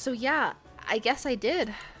 So yeah, I guess I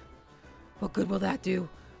did. What good will that do?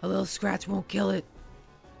 A little scratch won't kill it.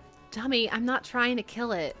 Dummy, I'm not trying to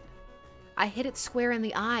kill it. I hit it square in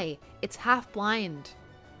the eye. It's half blind.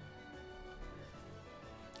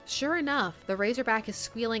 Sure enough, the Razorback is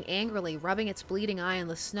squealing angrily, rubbing its bleeding eye in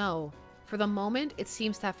the snow. For the moment, it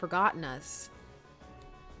seems to have forgotten us.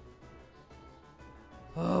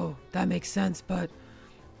 Oh, that makes sense, but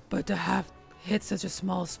to have hit such a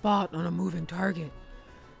small spot on a moving target,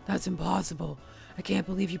 that's impossible. I can't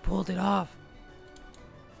believe you pulled it off.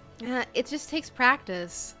 It just takes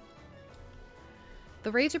practice.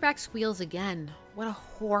 The Razorback squeals again. What a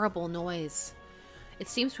horrible noise. It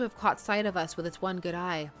seems to have caught sight of us with its one good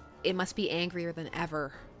eye. It must be angrier than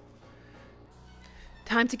ever.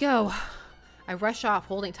 Time to go. I rush off,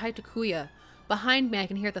 holding tight to Kuya. Behind me, I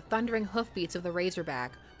can hear the thundering hoofbeats of the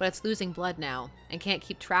Razorback, but it's losing blood now, and can't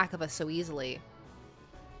keep track of us so easily.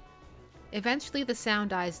 Eventually, the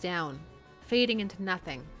sound dies down, fading into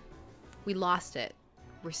nothing. We lost it.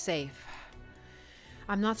 We're safe.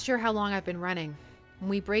 I'm not sure how long I've been running. When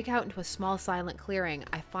we break out into a small silent clearing,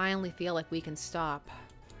 I finally feel like we can stop.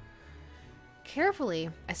 Carefully,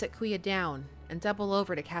 I set Kuya down and double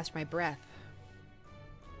over to catch my breath.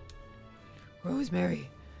 Rosemary,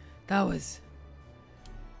 that was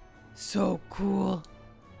so cool.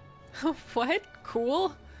 What?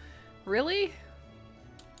 Cool? Really?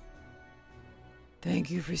 Thank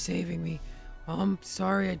you for saving me. I'm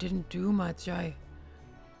sorry I didn't do much.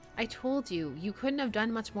 I told you, you couldn't have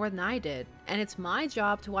done much more than I did, and it's my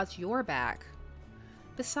job to watch your back.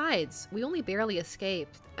 Besides, we only barely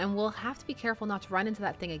escaped, and we'll have to be careful not to run into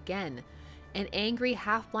that thing again. An angry,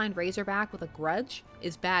 half-blind razorback with a grudge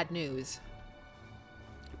is bad news.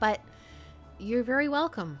 But you're very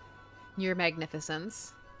welcome, Your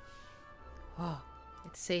Magnificence. Oh,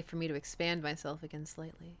 it's safe for me to expand myself again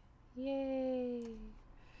slightly. Yay!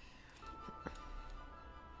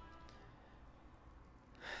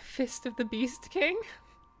 Fist of the Beast King?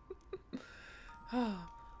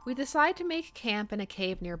 We decide to make camp in a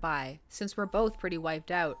cave nearby, since we're both pretty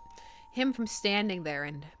wiped out. Him from standing there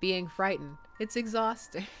and being frightened. It's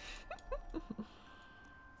exhausting.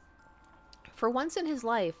 For once in his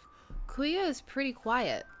life, Kuya is pretty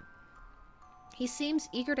quiet. He seems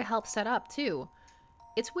eager to help set up, too.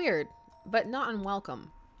 It's weird, but not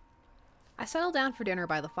unwelcome. I settle down for dinner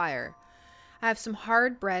by the fire. I have some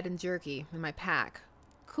hard bread and jerky in my pack.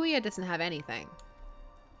 Kuya doesn't have anything.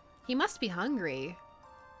 He must be hungry.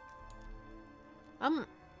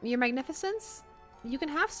 Your Magnificence? You can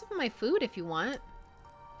have some of my food if you want.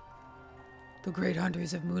 The great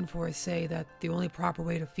hunters of Moonforest say that the only proper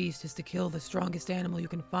way to feast is to kill the strongest animal you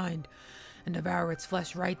can find and devour its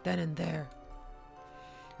flesh right then and there.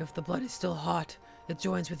 If the blood is still hot, it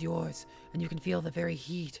joins with yours, and you can feel the very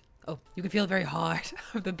heat. Oh, you can feel the very heart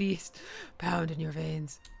of the beast pound in your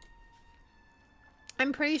veins.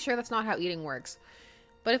 I'm pretty sure that's not how eating works.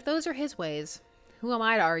 But if those are his ways, who am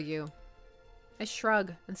I to argue? I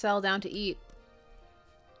shrug and settle down to eat.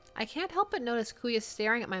 I can't help but notice Kuya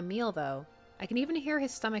staring at my meal, though. I can even hear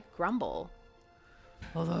his stomach grumble.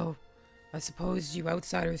 Although, I suppose you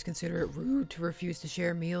outsiders consider it rude to refuse to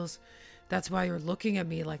share meals. That's why you're looking at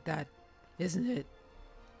me like that, isn't it?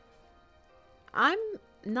 I'm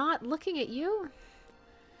not looking at you.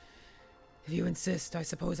 If you insist, I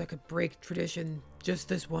suppose I could break tradition just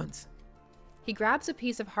this once. He grabs a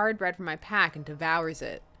piece of hard bread from my pack and devours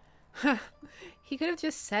it. He could have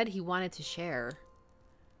just said he wanted to share.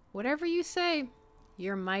 Whatever you say,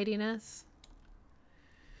 Your Mightiness.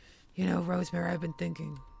 You know, Rosemary, I've been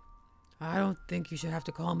thinking. I don't think you should have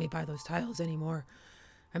to call me by those titles anymore.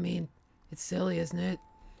 I mean, it's silly, isn't it?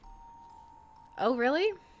 Oh,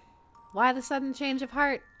 really? Why the sudden change of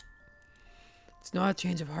heart? It's not a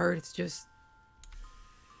change of heart, it's just...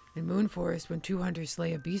 In Moonforest, when two hunters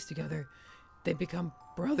slay a beast together, they become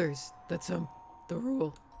brothers. That's, the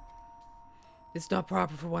rule. It's not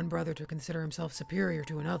proper for one brother to consider himself superior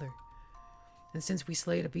to another. And since we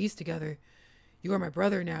slayed a beast together, you are my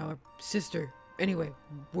brother now, or sister. Anyway,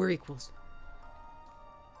 we're equals.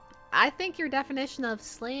 I think your definition of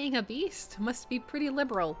slaying a beast must be pretty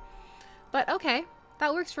liberal. But okay,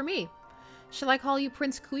 that works for me. Shall I call you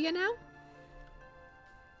Prince Kuya now?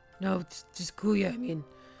 No, it's just Kuya, I mean,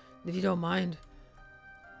 if you don't mind.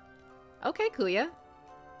 Okay, Kuya.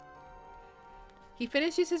 He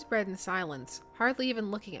finishes his bread in silence, hardly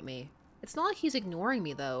even looking at me. It's not like he's ignoring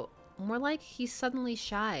me, though. More like he's suddenly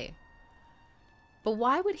shy. But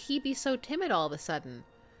why would he be so timid all of a sudden?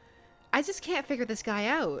 I just can't figure this guy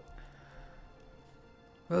out.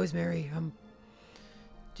 Rosemary,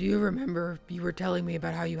 do you remember you were telling me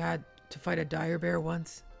about how you had to fight a dire bear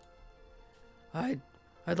once? I'd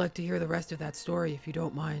like to hear the rest of that story if you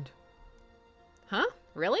don't mind. Huh?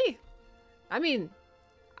 Really? I mean,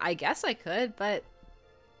 I guess I could, but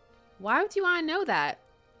why would you want to know that?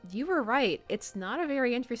 You were right. It's not a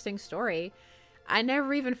very interesting story. I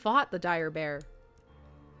never even fought the dire bear.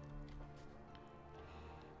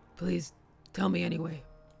 Please, tell me anyway.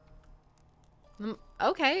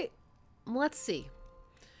 Okay, let's see.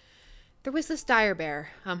 There was this dire bear,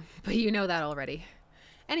 but you know that already.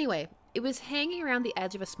 Anyway, it was hanging around the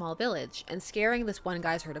edge of a small village and scaring this one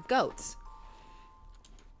guy's herd of goats.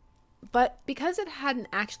 But because it hadn't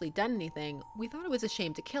actually done anything, we thought it was a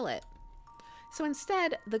shame to kill it. So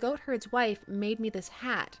instead, the goat herd's wife made me this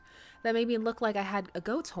hat that made me look like I had a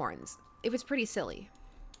goat's horns. It was pretty silly.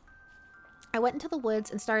 I went into the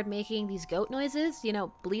woods and started making these goat noises, you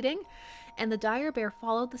know, bleating, and the dire bear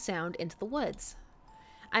followed the sound into the woods.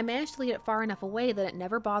 I managed to lead it far enough away that it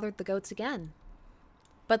never bothered the goats again.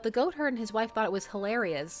 But the goat herd and his wife thought it was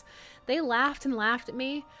hilarious. They laughed and laughed at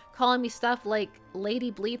me, calling me stuff like Lady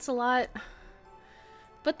Bleats a lot.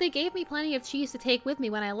 But they gave me plenty of cheese to take with me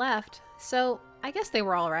when I left, so I guess they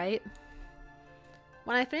were alright.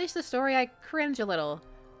 When I finished the story, I cringe a little.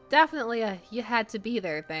 Definitely a you had to be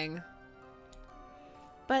there thing.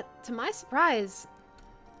 But to my surprise...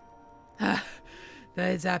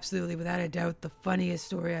 That is absolutely, without a doubt, the funniest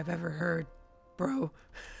story I've ever heard, bro.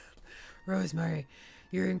 Rosemary,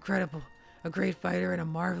 you're incredible. A great fighter and a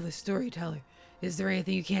marvelous storyteller. Is there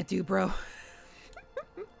anything you can't do, bro?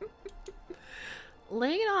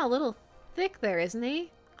 Laying it on a little thick there, isn't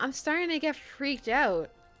he? I'm starting to get freaked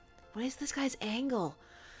out. What is this guy's angle?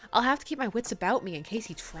 I'll have to keep my wits about me in case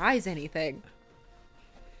he tries anything.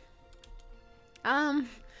 I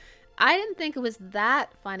didn't think it was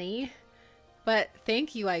that funny. But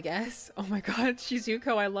thank you, I guess. Oh my god,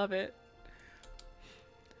 Shizuko, I love it.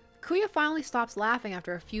 Kuya finally stops laughing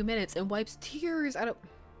after a few minutes and wipes tears out of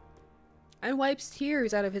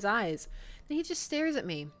his eyes. Then he just stares at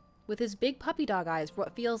me with his big puppy dog eyes for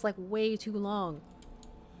what feels like way too long.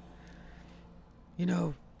 You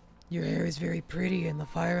know, your hair is very pretty in the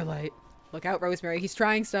firelight. Look out, Rosemary. He's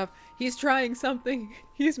trying stuff. He's trying something.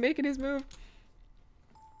 He's making his move.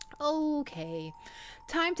 Okay.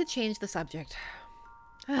 Time to change the subject.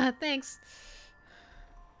 Thanks.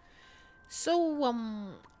 So,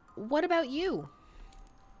 what about you?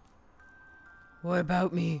 What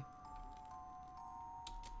about me?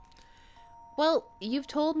 Well, you've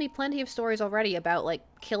told me plenty of stories already about, like,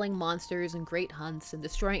 killing monsters and great hunts and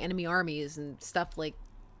destroying enemy armies and stuff like...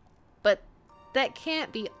 But that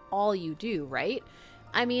can't be all you do, right?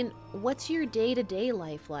 I mean, what's your day-to-day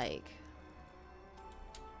life like?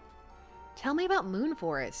 Tell me about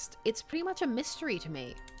Moonforest. It's pretty much a mystery to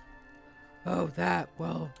me. Oh, that,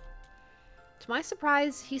 well... To my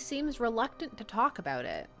surprise, he seems reluctant to talk about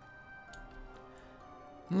it.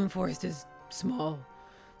 Moonforest is small.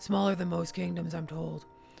 Smaller than most kingdoms, I'm told.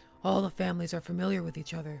 All the families are familiar with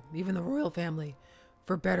each other, even the royal family,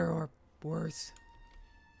 for better or worse.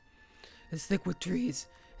 It's thick with trees,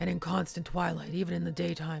 and in constant twilight, even in the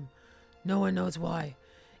daytime. No one knows why.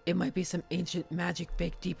 It might be some ancient magic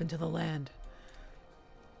baked deep into the land.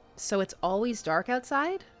 So it's always dark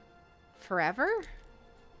outside? Forever?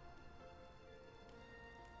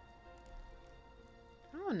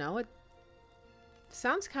 I don't know, it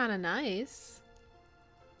sounds kind of nice.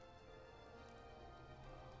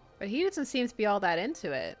 But he doesn't seem to be all that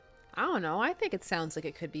into it. I don't know, I think it sounds like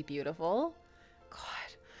it could be beautiful. God.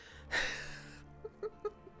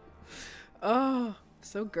 Oh,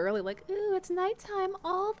 so girly, like, ooh, it's nighttime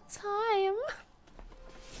all the time.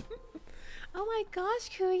 Oh my gosh,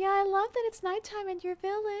 Kuya, I love that it's nighttime in your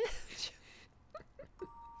village.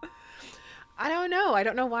 I don't know. I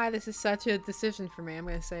don't know why this is such a decision for me. I'm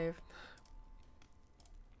going to save.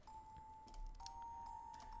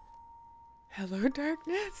 Hello,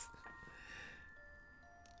 darkness.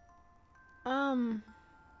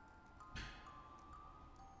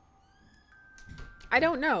 I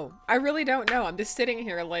don't know. I really don't know. I'm just sitting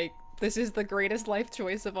here like, this is the greatest life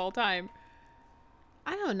choice of all time.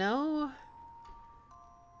 I don't know.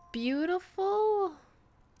 Beautiful?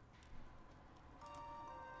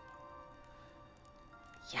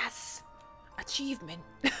 Yes! Achievement!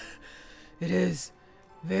 It is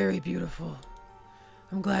very beautiful.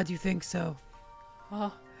 I'm glad you think so.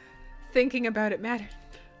 Oh, thinking about it mattered.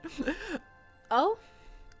 Oh?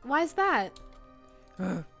 Why's that?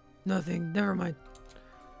 Nothing. Never mind.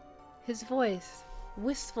 His voice,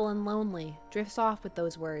 wistful and lonely, drifts off with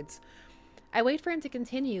those words. I wait for him to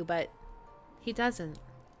continue, but he doesn't.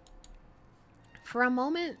 For a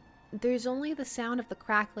moment, there's only the sound of the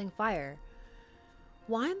crackling fire.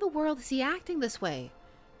 Why in the world is he acting this way?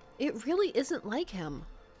 It really isn't like him.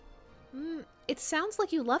 It sounds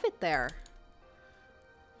like you love it there.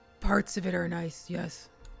 Parts of it are nice, yes.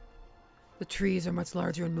 The trees are much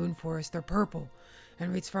larger in Moonforest. They're purple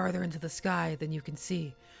and reach farther into the sky than you can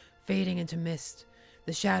see, fading into mist.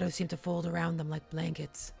 The shadows seem to fold around them like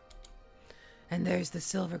blankets. And there's the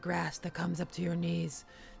silver grass that comes up to your knees,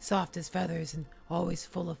 soft as feathers and always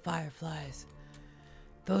full of fireflies.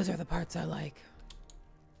 Those are the parts I like.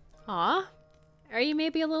 Aw, are you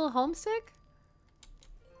maybe a little homesick?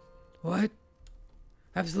 What?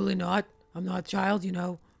 Absolutely not. I'm not a child, you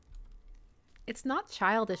know. It's not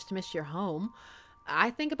childish to miss your home.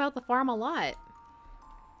 I think about the farm a lot.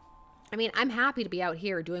 I mean, I'm happy to be out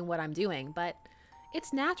here doing what I'm doing, but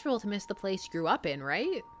it's natural to miss the place you grew up in,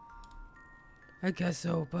 right? I guess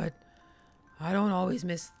so, but I don't always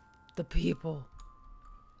miss the people.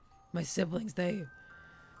 My siblings, they're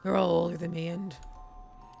all older than me, and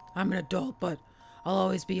I'm an adult, but I'll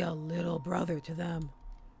always be a little brother to them.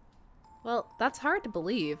 Well, that's hard to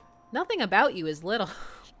believe. Nothing about you is little.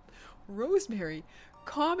 Rosemary,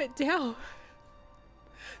 calm it down.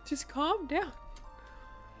 Just calm down.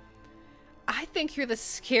 I think you're the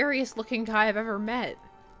scariest looking guy I've ever met.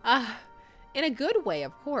 In a good way,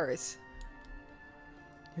 of course.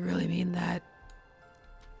 You really mean that?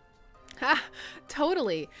 Ha,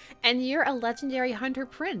 totally. And you're a legendary hunter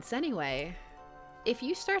prince anyway. If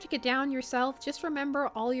you start to get down yourself, just remember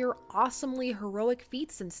all your awesomely heroic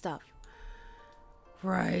feats and stuff.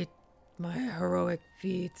 Right. My heroic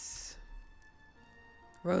feats.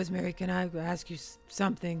 Rosemary, can I ask you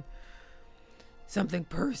something? Something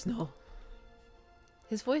personal.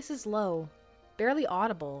 His voice is low, barely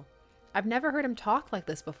audible. I've never heard him talk like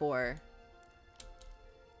this before.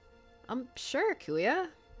 Sure, Kuya.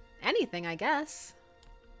 Anything, I guess.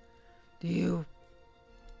 Do you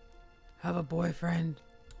have a boyfriend?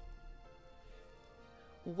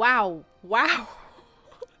 Wow. What?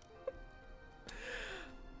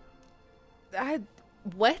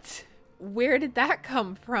 Where did that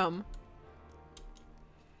come from?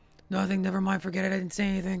 Nothing, never mind, forget it, I didn't say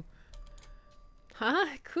anything. Huh?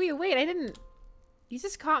 Kuya, wait, I didn't... You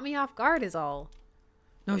just caught me off guard is all.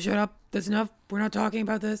 No, shut up, that's enough, we're not talking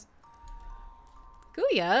about this.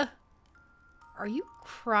 Kuya? Are you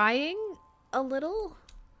crying a little?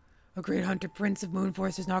 A great hunter prince of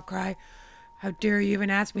Moonforce does not cry. How dare you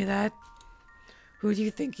even ask me that? Who do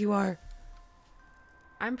you think you are?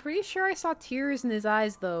 I'm pretty sure I saw tears in his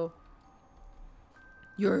eyes, though.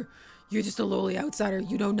 You're just a lowly outsider.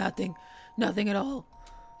 You know nothing. Nothing at all.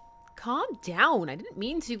 Calm down. I didn't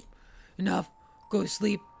mean to... Enough. Go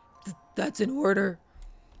sleep. That's in order.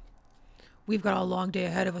 We've got a long day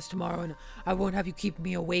ahead of us tomorrow, and I won't have you keep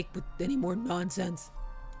me awake with any more nonsense.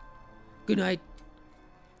 Good night.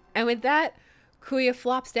 And with that, Kuya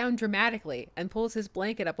flops down dramatically and pulls his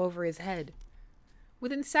blanket up over his head.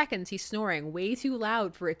 Within seconds, he's snoring way too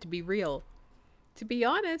loud for it to be real. To be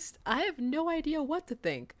honest, I have no idea what to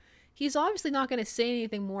think. He's obviously not going to say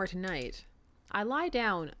anything more tonight. I lie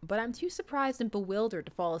down, but I'm too surprised and bewildered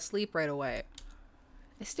to fall asleep right away.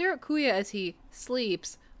 I stare at Kuya as he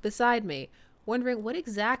sleeps beside me, wondering what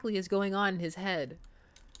exactly is going on in his head.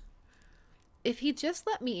 If he'd just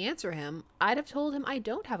let me answer him, I'd have told him I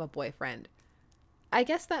don't have a boyfriend. I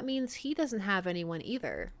guess that means he doesn't have anyone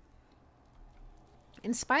either.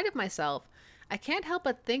 In spite of myself, I can't help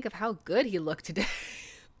but think of how good he looked today.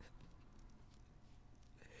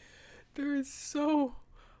 There is so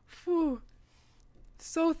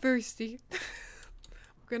thirsty. I'm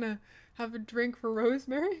gonna have a drink for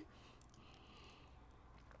Rosemary.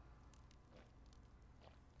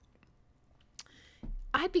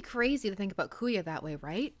 I'd be crazy to think about Kuya that way,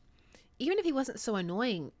 right? Even if he wasn't so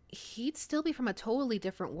annoying, he'd still be from a totally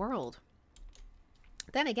different world.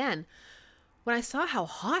 Then again, when I saw how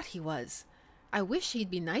hot he was, I wish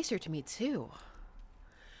he'd be nicer to me too.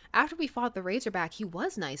 After we fought the Razorback, he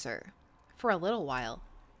was nicer. For a little while.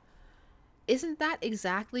 Isn't that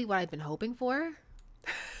exactly what I've been hoping for?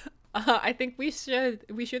 I think we should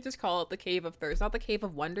just call it the Cave of Thirst. Not the Cave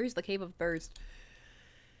of Wonders, the Cave of Thirst.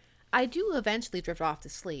 I do eventually drift off to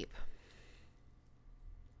sleep.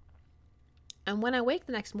 And when I wake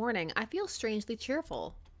the next morning, I feel strangely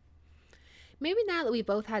cheerful. Maybe now that we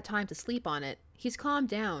both had time to sleep on it, he's calmed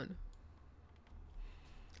down.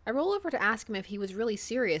 I roll over to ask him if he was really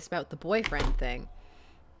serious about the boyfriend thing.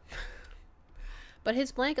 But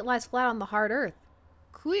his blanket lies flat on the hard earth.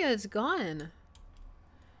 Kuya is gone.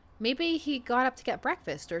 Maybe he got up to get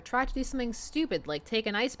breakfast or tried to do something stupid like take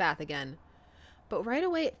an ice bath again. But right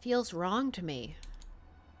away it feels wrong to me.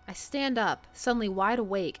 I stand up, suddenly wide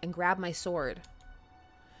awake, and grab my sword.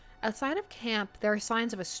 Outside of camp, there are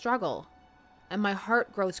signs of a struggle, and my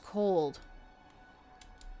heart grows cold.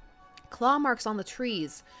 Claw marks on the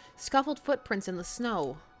trees, scuffled footprints in the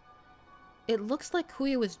snow. It looks like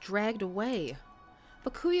Kuya was dragged away.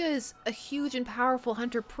 But Kuya is a huge and powerful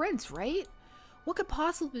hunter prince, right? What could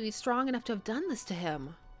possibly be strong enough to have done this to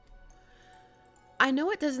him? I know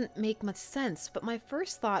it doesn't make much sense, but my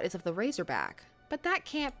first thought is of the Razorback. But that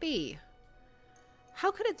can't be. How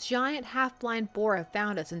could a giant half-blind boar have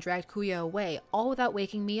found us and dragged Kuya away, all without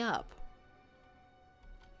waking me up?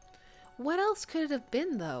 What else could it have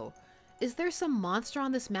been, though? Is there some monster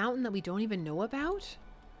on this mountain that we don't even know about?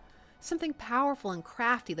 Something powerful and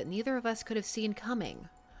crafty that neither of us could have seen coming.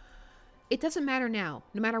 It doesn't matter now.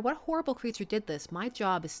 No matter what horrible creature did this, my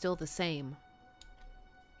job is still the same.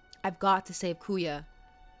 I've got to save Kuya.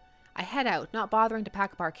 I head out, not bothering to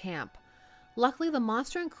pack up our camp. Luckily, the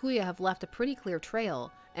monster and Kuya have left a pretty clear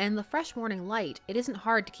trail, and in the fresh morning light, it isn't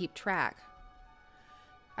hard to keep track.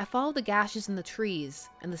 I follow the gashes in the trees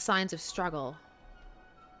and the signs of struggle.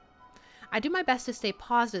 I do my best to stay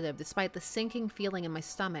positive despite the sinking feeling in my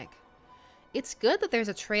stomach. It's good that there's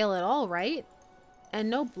a trail at all, right? And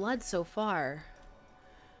no blood so far.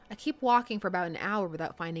 I keep walking for about an hour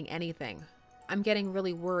without finding anything. I'm getting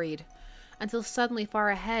really worried, until suddenly far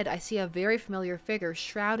ahead I see a very familiar figure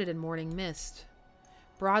shrouded in morning mist.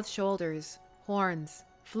 Broad shoulders, horns,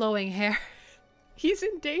 flowing hair. He's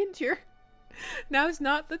in danger. Now's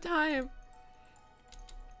not the time.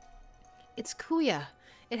 It's Kuya.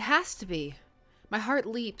 It has to be. My heart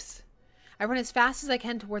leaps. I run as fast as I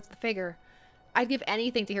can towards the figure. I'd give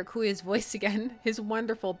anything to hear Kuya's voice again, his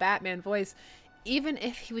wonderful Batman voice, even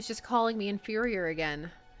if he was just calling me inferior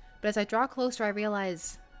again. But as I draw closer, I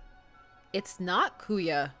realize it's not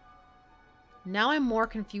Kuya. Now I'm more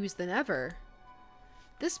confused than ever.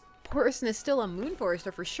 This person is still a Moon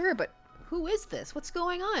Forester for sure, but who is this? What's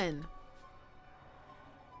going on?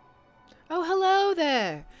 Oh, hello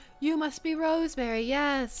there. You must be Rosemary,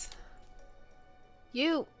 yes.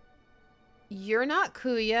 You're not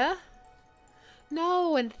Kuya.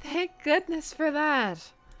 No, and thank goodness for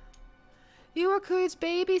that. You are Kuya's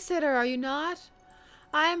babysitter, are you not?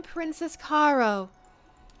 I'm Princess Caro.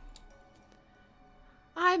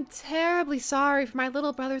 I'm terribly sorry for my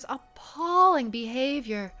little brother's appalling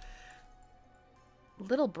behavior.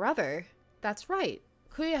 Little brother? That's right.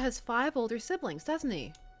 Kuya has 5 older siblings, doesn't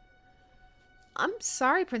he? I'm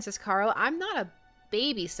sorry, Princess Caro. I'm not a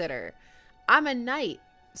babysitter. I'm a knight,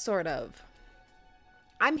 sort of.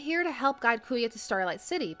 I'm here to help guide Kuya to Starlight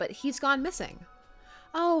City, but he's gone missing.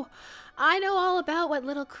 Oh, I know all about what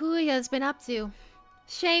little Kuya has been up to.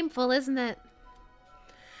 Shameful, isn't it?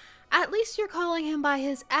 At least you're calling him by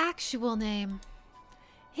his actual name.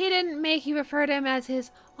 He didn't make you refer to him as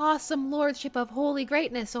his awesome lordship of holy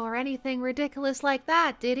greatness or anything ridiculous like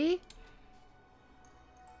that, did he?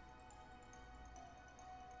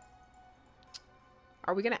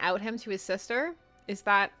 Are we gonna out him to his sister? Is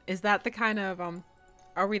that the kind of,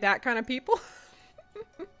 are we that kind of people?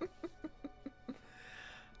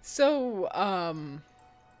 So, are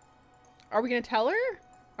we gonna tell her?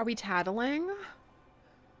 Are we tattling?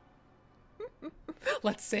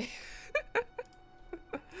 Let's see.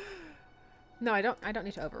 No, I don't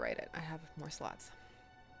need to overwrite it. I have more slots.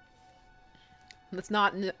 Let's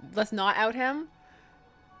not out him.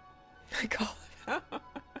 I call it out.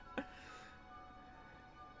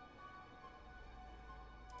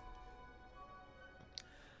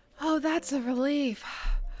 Oh, that's a relief.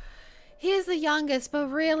 He is the youngest, but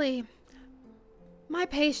really, my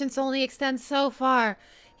patience only extends so far.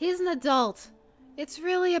 He's an adult. It's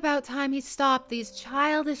really about time he stopped these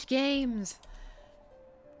childish games.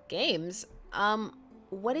 Games?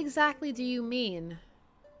 What exactly do you mean?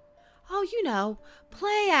 Oh, you know,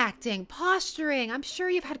 play acting, posturing. I'm sure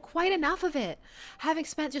you've had quite enough of it, having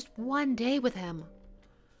spent just one day with him.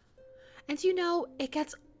 And you know, it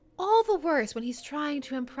gets all the worse when he's trying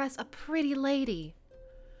to impress a pretty lady.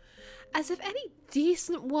 As if any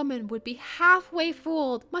decent woman would be halfway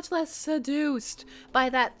fooled, much less seduced, by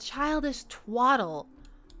that childish twaddle.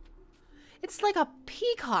 It's like a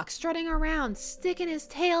peacock strutting around, sticking his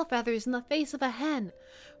tail feathers in the face of a hen.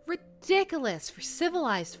 Ridiculous for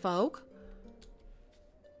civilized folk.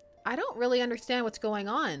 I don't really understand what's going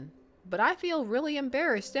on, but I feel really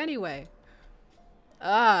embarrassed anyway.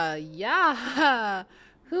 Yeah.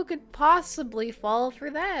 Who could possibly fall for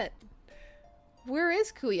that? Where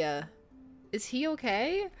is Kuya? Is he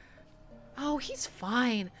okay? Oh, he's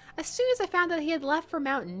fine. As soon as I found that he had left for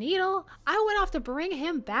Mount Needle, I went off to bring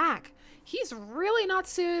him back. He's really not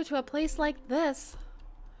suited to a place like this.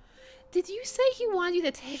 Did you say he wanted you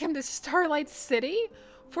to take him to Starlight City?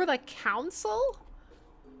 For the council?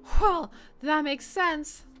 Well, that makes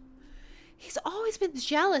sense. He's always been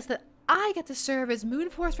jealous that I get to serve as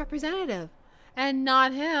Moonforce representative, and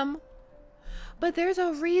not him. But there's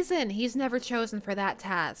a reason he's never chosen for that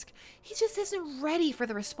task. He just isn't ready for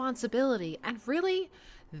the responsibility, and really,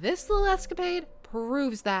 this little escapade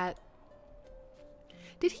proves that.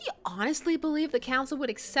 Did he honestly believe the council would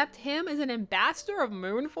accept him as an ambassador of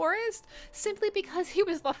Moonforest simply because he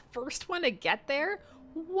was the first one to get there?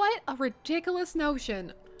 What a ridiculous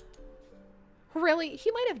notion. Really,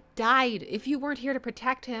 he might have died if you weren't here to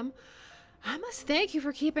protect him. I must thank you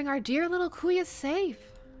for keeping our dear little Kuya safe.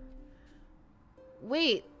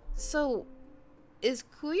 Wait, so is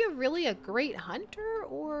Kuya really a great hunter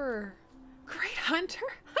or... Great hunter?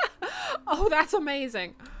 Oh, that's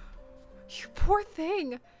amazing. You poor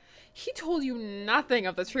thing. He told you nothing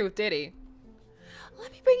of the truth, did he?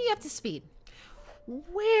 Let me bring you up to speed.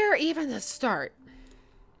 Where even to start?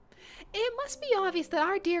 It must be obvious that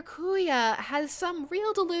our dear Kuya has some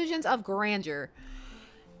real delusions of grandeur.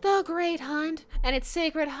 The Great Hunt and its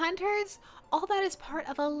sacred hunters All that is part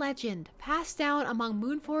of a legend passed down among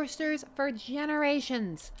moonforesters for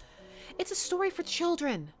generations. It's a story for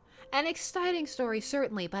children. An exciting story,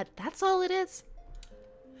 certainly, but that's all it is.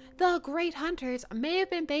 The Great Hunters may have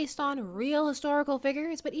been based on real historical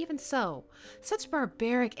figures, but even so, such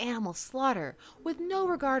barbaric animal slaughter, with no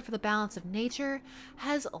regard for the balance of nature,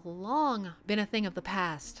 has long been a thing of the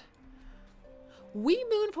past. We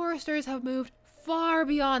Moonforesters have moved far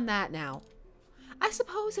beyond that now. I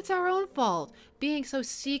suppose it's our own fault, being so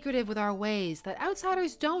secretive with our ways that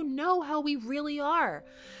outsiders don't know how we really are.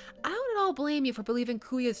 I don't at all blame you for believing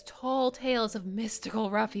Kuya's tall tales of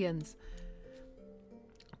mystical ruffians.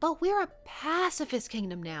 But we're a pacifist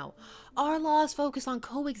kingdom now. Our laws focus on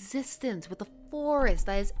coexistence with the forest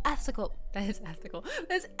that is ethical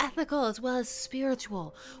as well as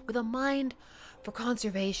spiritual, with a mind for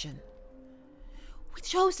conservation. We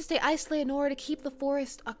chose to stay isolated in order to keep the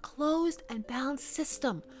forest a closed and balanced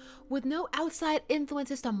system, with no outside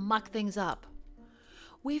influences to muck things up.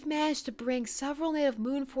 We've managed to bring several native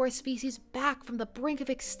moonforest species back from the brink of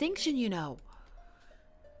extinction, you know.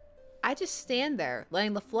 I just stand there,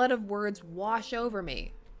 letting the flood of words wash over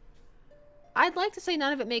me. I'd like to say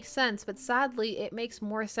none of it makes sense, but sadly, it makes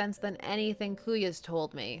more sense than anything Kuya's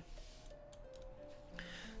told me.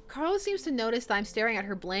 Carlo seems to notice that I'm staring at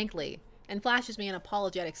her blankly, and flashes me an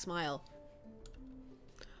apologetic smile.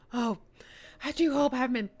 Oh, I do hope I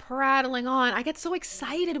haven't been prattling on. I get so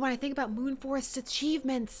excited when I think about Moonforest's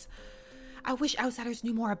achievements. I wish outsiders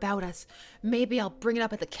knew more about us. Maybe I'll bring it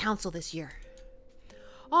up at the council this year.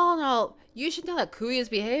 All in all, you should know that Kuya's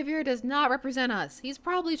behavior does not represent us. He's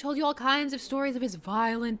probably told you all kinds of stories of his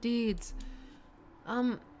violent deeds.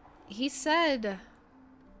 He said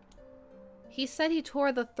he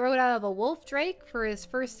tore the throat out of a wolf drake for his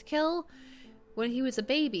first kill when he was a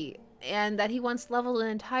baby, and that he once leveled an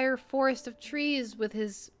entire forest of trees with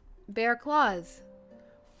his bare claws.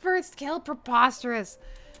 First kill? Preposterous!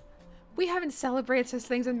 We haven't celebrated such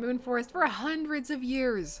things in Moonforest for hundreds of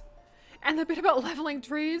years. And the bit about leveling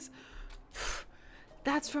trees?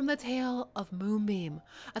 That's from the tale of Moonbeam,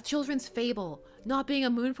 a children's fable. Not being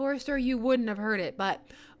a Moonforester, you wouldn't have heard it, but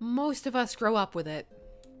most of us grow up with it.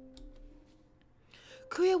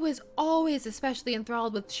 Kuya was always especially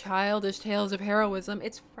enthralled with childish tales of heroism.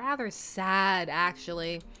 It's rather sad,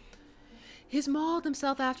 actually. He's modeled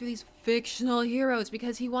himself after these fictional heroes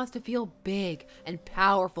because he wants to feel big and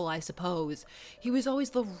powerful, I suppose. He was always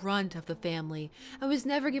the runt of the family and was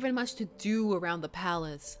never given much to do around the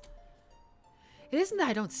palace. It isn't that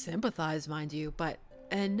I don't sympathize, mind you, but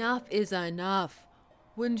enough is enough.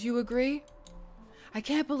 Wouldn't you agree? I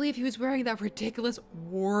can't believe he was wearing that ridiculous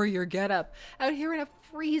warrior getup out here in a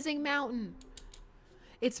freezing mountain.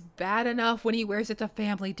 It's bad enough when he wears it to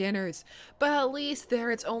family dinners, but at least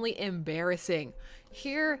there it's only embarrassing.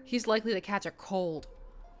 Here, he's likely to catch a cold.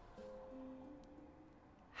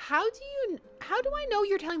 How do I know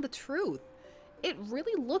you're telling the truth? It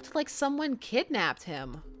really looked like someone kidnapped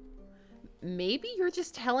him. Maybe you're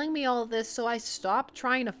just telling me all this so I stop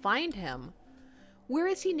trying to find him. Where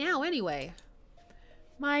is he now, anyway?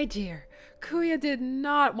 My dear, Kuya did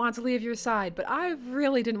not want to leave your side, but I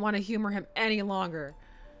really didn't want to humor him any longer.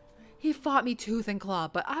 He fought me tooth and claw,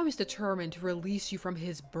 but I was determined to release you from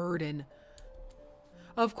his burden.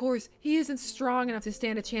 Of course, he isn't strong enough to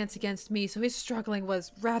stand a chance against me, so his struggling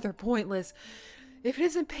was rather pointless. If it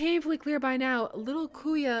isn't painfully clear by now, little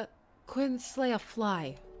Kuya couldn't slay a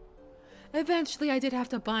fly. Eventually, I did have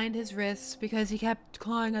to bind his wrists because he kept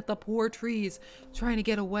clawing at the poor trees, trying to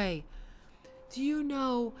get away. Do you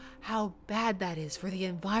know how bad that is for the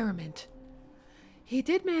environment? He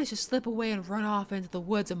did manage to slip away and run off into the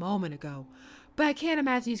woods a moment ago, but I can't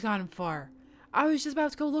imagine he's gotten far. I was just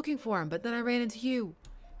about to go looking for him, but then I ran into you.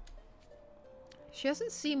 She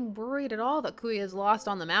doesn't seem worried at all that Kuya is lost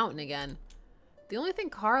on the mountain again. The only thing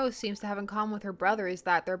Karo seems to have in common with her brother is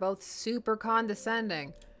that they're both super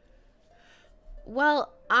condescending.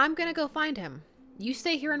 Well, I'm gonna go find him. You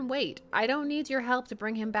stay here and wait. I don't need your help to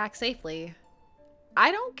bring him back safely. I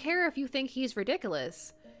don't care if you think he's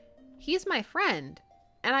ridiculous. He's my friend,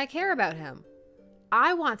 and I care about him.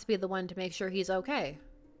 I want to be the one to make sure he's okay.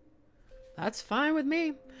 That's fine with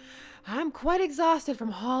me. I'm quite exhausted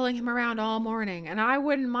from hauling him around all morning, and I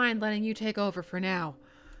wouldn't mind letting you take over for now.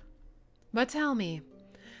 But tell me,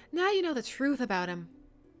 now you know the truth about him,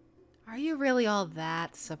 are you really all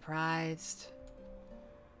that surprised?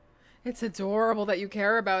 It's adorable that you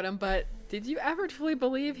care about him, but did you ever truly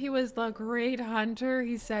believe he was the great hunter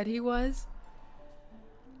he said he was?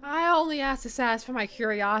 I only asked to satisfy my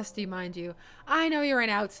curiosity, mind you. I know you're an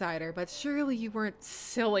outsider, but surely you weren't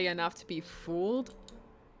silly enough to be fooled.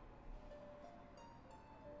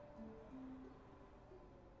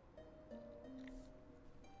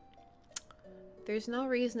 There's no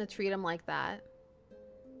reason to treat him like that.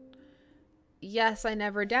 Yes, I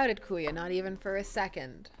never doubted Kuya, not even for a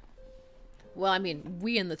second. Well, I mean,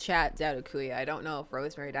 we in the chat doubted Kuya. I don't know if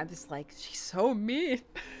Rosemary did. I'm just like, she's so mean.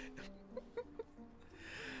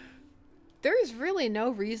 There's really no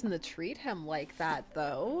reason to treat him like that,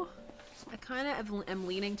 though. I kind of am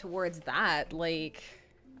leaning towards that. Like,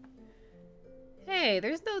 hey,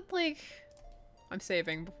 there's no, like... I'm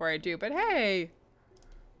saving before I do, but hey!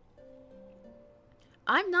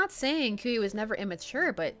 I'm not saying Kuya was never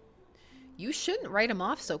immature, but you shouldn't write him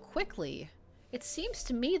off so quickly. It seems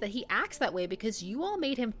to me that he acts that way because you all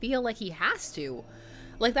made him feel like he has to.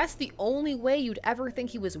 Like, that's the only way you'd ever think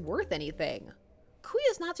he was worth anything.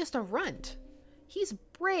 Kuya's not just a runt. He's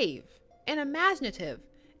brave and imaginative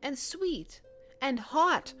and sweet and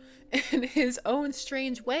hot in his own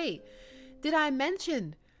strange way. Did I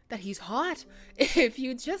mention that he's hot? If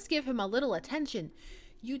you just give him a little attention,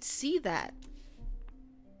 you'd see that.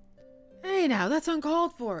 Hey now, that's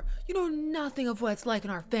uncalled for. You know nothing of what it's like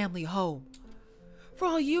in our family home. For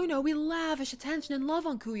all you know, we lavish attention and love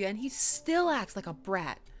on Kuya, and he still acts like a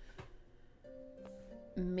brat.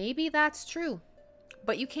 Maybe that's true.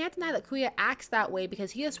 But you can't deny that Kuya acts that way because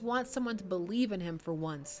he just wants someone to believe in him for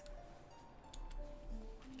once.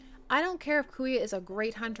 I don't care if Kuya is a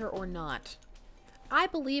great hunter or not. I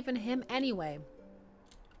believe in him anyway.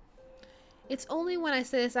 It's only when I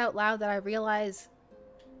say this out loud that I realize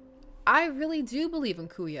I really do believe in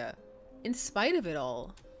Kuya, in spite of it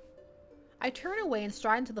all. I turn away and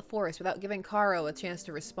stride into the forest without giving Karo a chance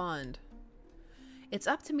to respond. It's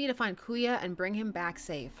up to me to find Kuya and bring him back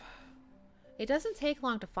safe. It doesn't take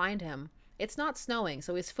long to find him. It's not snowing,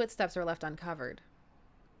 so his footsteps are left uncovered.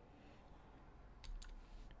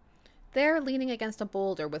 There, leaning against a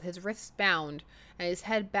boulder with his wrists bound and his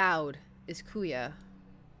head bowed, is Kuya.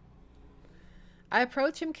 I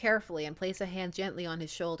approach him carefully and place a hand gently on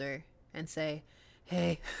his shoulder and say,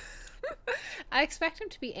 "Hey." I expect him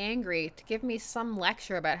to be angry, to give me some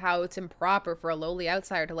lecture about how it's improper for a lowly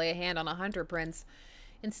outsider to lay a hand on a hunter prince.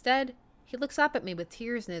 Instead, he looks up at me with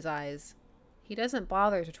tears in his eyes. He doesn't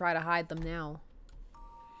bother to try to hide them now.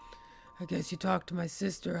 I guess you talked to my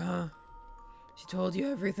sister, huh? She told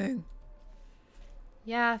you everything?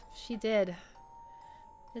 Yeah, she did.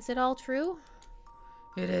 Is it all true?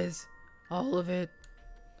 It is. All of it.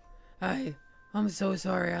 I'm so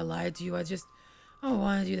sorry I lied to you. I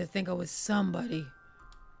wanted you to think I was somebody.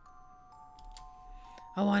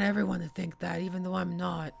 I want everyone to think that, even though I'm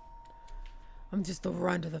not. I'm just the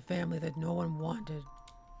runt of the family that no one wanted.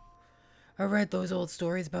 I read those old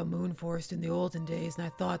stories about Moonforest in the olden days, and I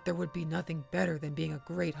thought there would be nothing better than being a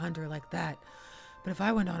great hunter like that. But if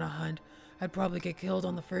I went on a hunt, I'd probably get killed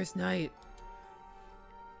on the first night.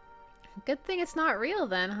 Good thing it's not real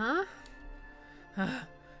then, huh?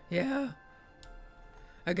 Yeah.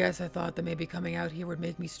 I guess I thought that maybe coming out here would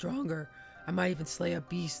make me stronger. I might even slay a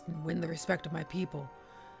beast and win the respect of my people.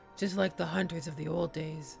 Just like the hunters of the old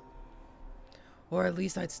days. Or at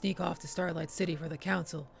least I'd sneak off to Starlight City for the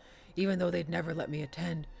council. Even though they'd never let me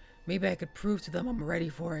attend, maybe I could prove to them I'm ready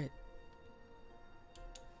for it.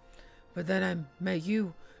 But then I met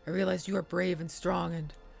you. I realized you are brave and strong,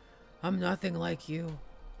 and I'm nothing like you.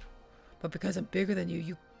 But because I'm bigger than you,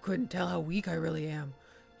 you couldn't tell how weak I really am.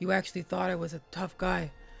 You actually thought I was a tough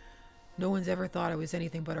guy. No one's ever thought I was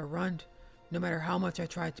anything but a runt, no matter how much I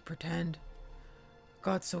tried to pretend. I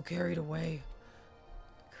got so carried away.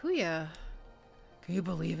 Kuya. Can you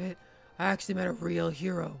believe it? I actually met a real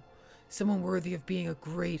hero. Someone worthy of being a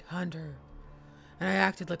great hunter. And I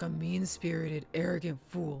acted like a mean-spirited, arrogant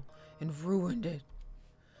fool and ruined it.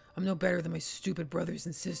 I'm no better than my stupid brothers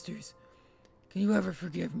and sisters. Can you ever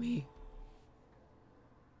forgive me?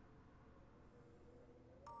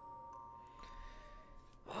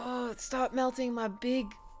 Oh, stop melting my big,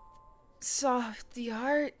 softy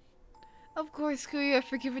heart. Of course, Kuya, I've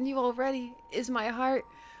forgiven you already, is my heart.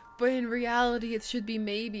 But in reality, it should be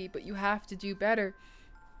maybe, but you have to do better.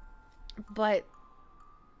 But,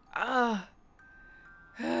 I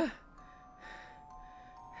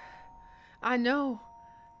know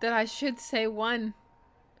that I should say one.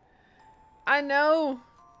 I know,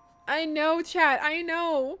 chat, I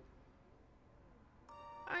know.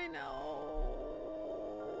 I know.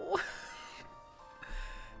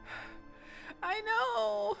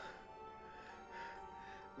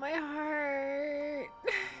 My heart.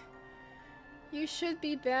 You should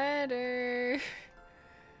be better.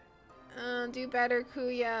 Do better,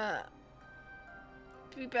 Kuya.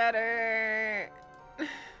 Do better.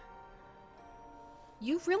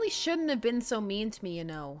 You really shouldn't have been so mean to me, you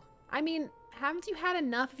know. I mean, haven't you had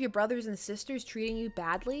enough of your brothers and sisters treating you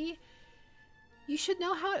badly? You should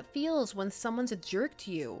know how it feels when someone's a jerk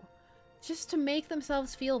to you. Just to make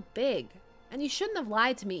themselves feel big. And you shouldn't have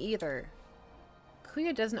lied to me either.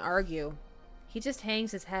 Kuya doesn't argue. He just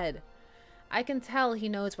hangs his head. I can tell he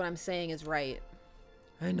knows what I'm saying is right.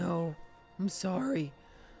 I know. I'm sorry.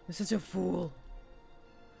 I'm such a fool.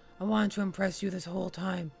 I wanted to impress you this whole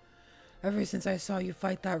time. Ever since I saw you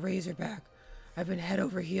fight that Razorback, I've been head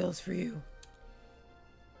over heels for you.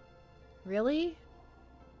 Really?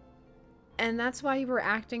 And that's why you were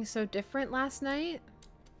acting so different last night?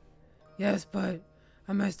 Yes, but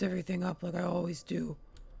I messed everything up like I always do.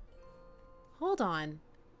 Hold on.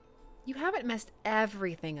 You haven't messed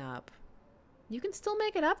everything up. You can still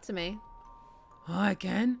make it up to me. Oh, I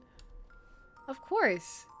can? Of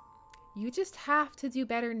course. You just have to do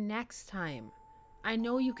better next time. I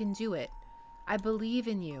know you can do it. I believe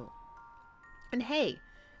in you. And hey,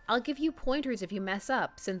 I'll give you pointers if you mess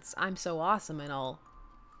up, since I'm so awesome and all.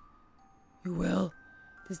 You will?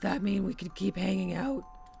 Does that mean we could keep hanging out?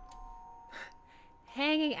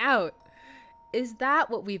 Hanging out? Is that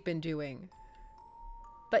what we've been doing?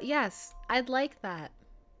 But yes, I'd like that.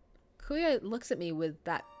 Kuya looks at me with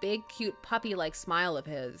that big, cute, puppy-like smile of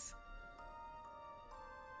his.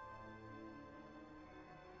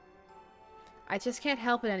 I just can't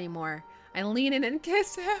help it anymore. I lean in and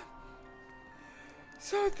kiss him.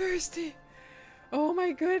 So thirsty. Oh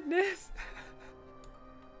my goodness.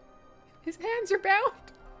 His hands are bound.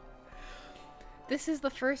 This is the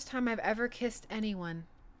first time I've ever kissed anyone.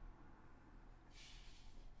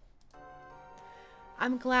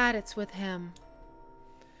 I'm glad it's with him.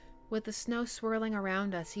 With the snow swirling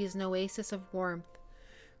around us, he is an oasis of warmth.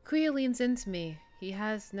 Kuya leans into me. He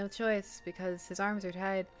has no choice because his arms are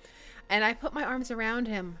tied. And I put my arms around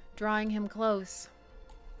him, drawing him close.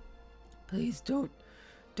 Please don't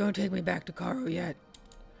take me back to Karo yet.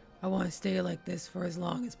 I want to stay like this for as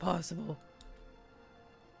long as possible.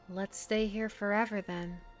 Let's stay here forever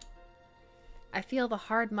then. I feel the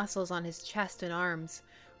hard muscles on his chest and arms,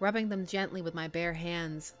 rubbing them gently with my bare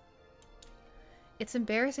hands. It's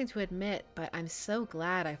embarrassing to admit, but I'm so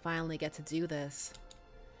glad I finally get to do this.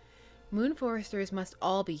 Moonforesters must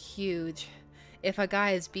all be huge. If a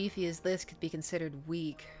guy as beefy as this could be considered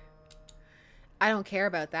weak. I don't care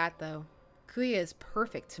about that though. Kuya is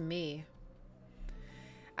perfect to me.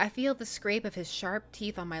 I feel the scrape of his sharp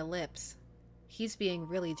teeth on my lips. He's being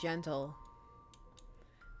really gentle.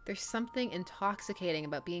 There's something intoxicating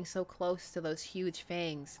about being so close to those huge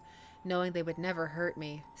fangs, knowing they would never hurt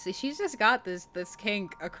me. See, she's just got this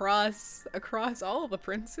kink across all the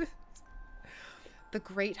princes. The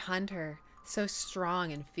great hunter, so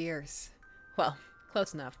strong and fierce. Well,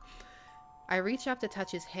 close enough. I reach up to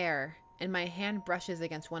touch his hair, and my hand brushes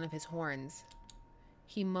against one of his horns.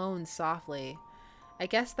 He moans softly. I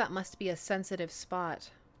guess that must be a sensitive spot.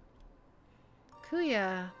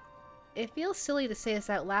 Kuya, it feels silly to say this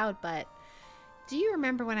out loud, but do you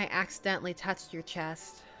remember when I accidentally touched your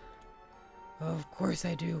chest? Of course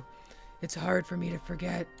I do. It's hard for me to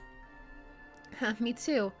forget. Me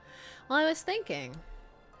too. Well, I was thinking,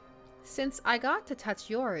 since I got to touch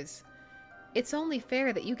yours, it's only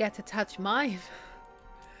fair that you get to touch mine.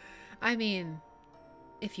 I mean,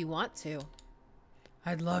 if you want to.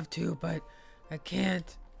 I'd love to, but I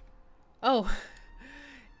can't. Oh,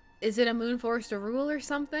 is it a Moonforester rule or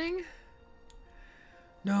something?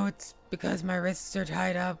 No, it's because my wrists are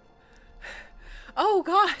tied up. Oh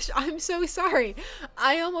gosh, I'm so sorry.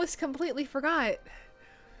 I almost completely forgot.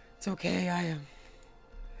 It's okay, I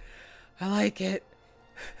like it.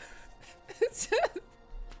 It's just,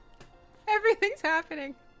 everything's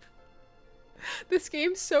happening. This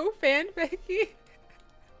game's so fanficky.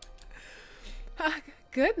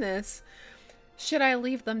 Goodness. Should I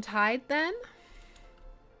leave them tied then?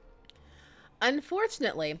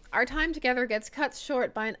 Unfortunately, our time together gets cut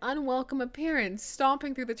short by an unwelcome appearance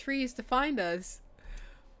stomping through the trees to find us.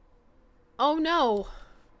 Oh no!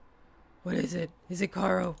 What is it? Is it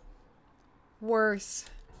Karo? Worse.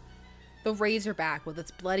 The Razorback with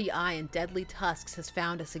its bloody eye and deadly tusks has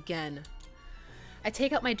found us again. I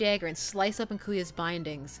take out my dagger and slice open Kuya's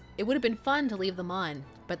bindings. It would have been fun to leave them on,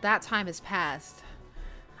 but that time has passed.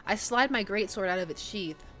 I slide my greatsword out of its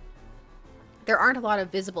sheath. There aren't a lot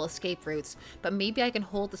of visible escape routes, but maybe I can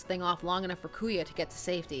hold this thing off long enough for Kuya to get to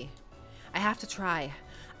safety. I have to try.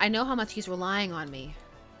 I know how much he's relying on me.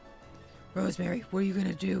 Rosemary, what are you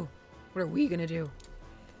gonna do? What are we gonna do?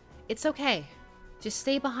 It's okay. Just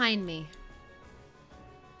stay behind me.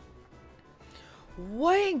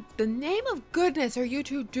 What in the name of goodness are you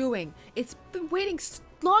two doing? It's been waiting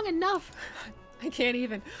long enough. I can't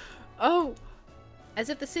even. Oh. As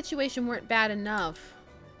if the situation weren't bad enough.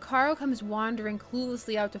 Karo comes wandering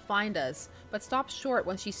cluelessly out to find us, but stops short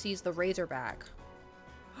when she sees the Razorback.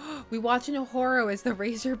 We watch in horror as the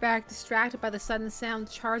Razorback, distracted by the sudden sound,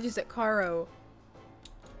 charges at Karo.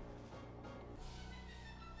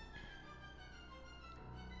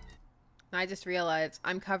 I just realized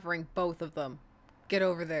I'm covering both of them. Get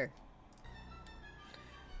over there.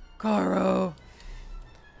 Karo!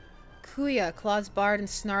 Kuya, claws barred and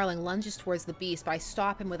snarling, lunges towards the beast, but I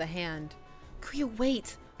stop him with a hand. Kuya,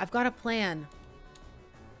 wait! I've got a plan.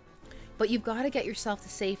 But you've got to get yourself to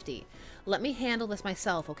safety. Let me handle this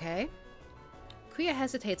myself, okay? Kuya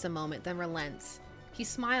hesitates a moment, then relents. He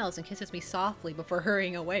smiles and kisses me softly before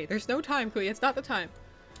hurrying away. There's no time, Kuya. It's not the time.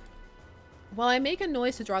 While I make a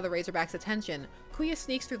noise to draw the Razorback's attention, Kuya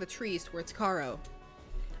sneaks through the trees towards Karo.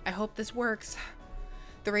 I hope this works.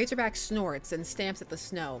 The Razorback snorts and stamps at the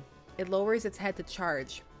snow. It lowers its head to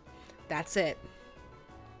charge. That's it.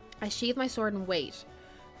 I sheathe my sword and wait.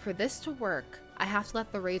 For this to work, I have to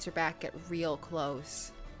let the Razorback get real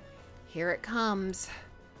close. Here it comes.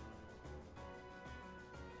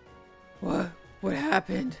 What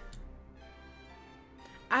happened?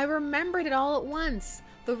 I remembered it all at once.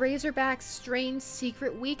 The Razorback's strange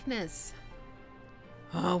secret weakness.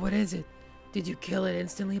 Oh, what is it? Did you kill it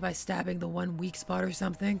instantly by stabbing the one weak spot or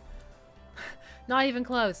something? Not even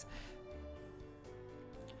close.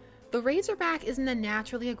 The Razorback isn't a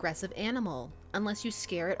naturally aggressive animal, unless you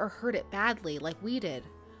scare it or hurt it badly like we did.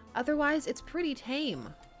 Otherwise, it's pretty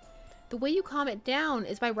tame. The way you calm it down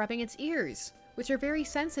is by rubbing its ears, which are very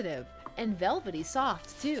sensitive, and velvety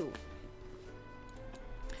soft too.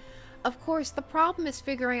 Of course, the problem is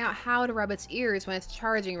figuring out how to rub its ears when it's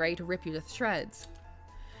charging ready to rip you to shreds.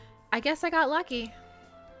 I guess I got lucky.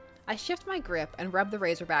 I shift my grip and rub the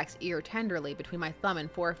Razorback's ear tenderly between my thumb and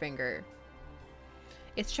forefinger.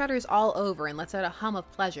 It shudders all over and lets out a hum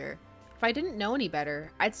of pleasure. If I didn't know any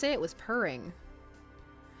better, I'd say it was purring.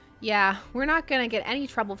 Yeah, we're not gonna get any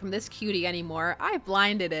trouble from this cutie anymore. I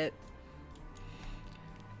blinded it.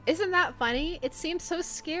 Isn't that funny? It seemed so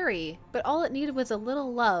scary, but all it needed was a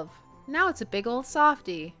little love. Now it's a big old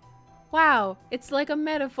softie. Wow, it's like a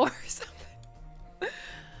metaphor or something.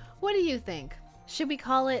 What do you think? Should we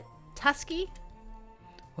call it Tusky?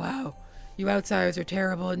 Wow, you outsiders are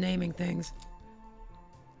terrible at naming things.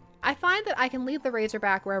 I find that I can lead the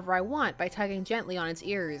Razorback wherever I want by tugging gently on its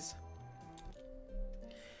ears.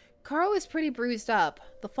 Karo is pretty bruised up.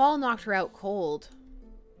 The fall knocked her out cold.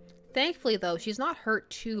 Thankfully, though, she's not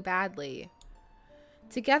hurt too badly.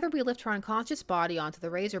 Together, we lift her unconscious body onto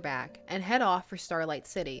the Razorback and head off for Starlight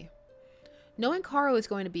City. Knowing Karo is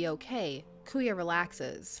going to be okay, Kuya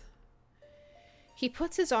relaxes. He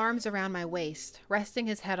puts his arms around my waist, resting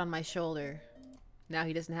his head on my shoulder. Now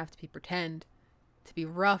he doesn't have to pretend to be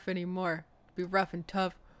rough anymore. Be rough and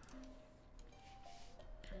tough.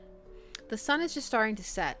 The sun is just starting to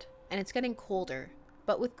set, and it's getting colder,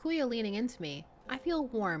 but with Kuya leaning into me, I feel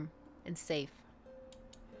warm and safe.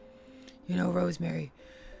 You know, Rosemary,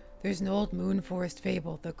 there's an old moon forest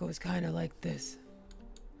fable that goes kind of like this.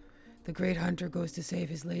 The great hunter goes to save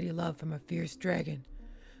his lady love from a fierce dragon,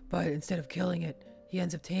 but instead of killing it, he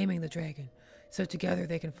ends up taming the dragon, so together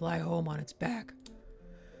they can fly home on its back.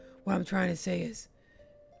 What I'm trying to say is,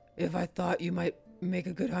 if I thought you might make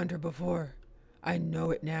a good hunter before, I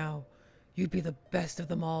know it now. You'd be the best of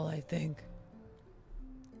them all, I think.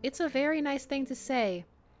 It's a very nice thing to say,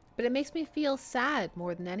 but it makes me feel sad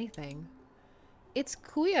more than anything. It's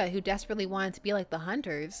Kuya who desperately wanted to be like the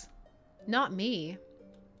hunters, not me.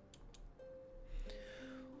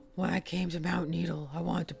 When I came to Mount Needle, I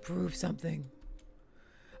wanted to prove something.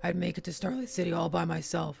 I'd make it to Starlight City all by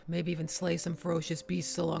myself, maybe even slay some ferocious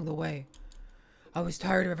beasts along the way. I was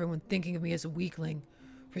tired of everyone thinking of me as a weakling.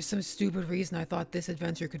 For some stupid reason, I thought this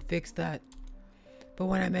adventure could fix that. But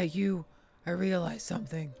when I met you, I realized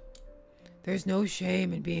something. There's no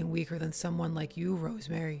shame in being weaker than someone like you,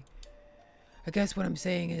 Rosemary. I guess what I'm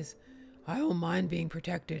saying is, I don't mind being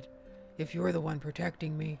protected, if you're the one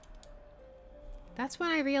protecting me. That's when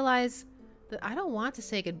I realize that I don't want to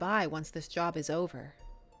say goodbye once this job is over.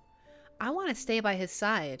 I want to stay by his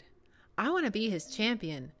side. I want to be his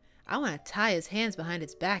champion. I want to tie his hands behind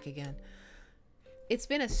his back again. It's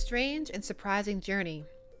been a strange and surprising journey,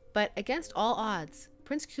 but against all odds,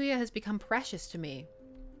 Prince Kuya has become precious to me.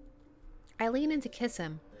 I lean in to kiss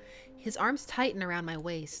him. His arms tighten around my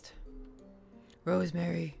waist.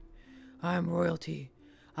 Rosemary, I'm royalty.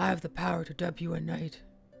 I have the power to dub you a knight.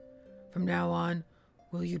 From now on,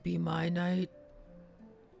 will you be my knight?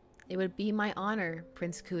 It would be my honor,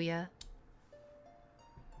 Prince Kuya.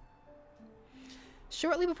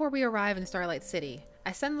 Shortly before we arrive in Starlight City,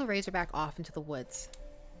 I send the Razorback off into the woods.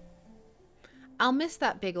 I'll miss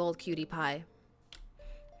that big old cutie pie.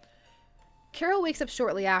 Carol wakes up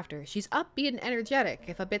shortly after. She's upbeat and energetic,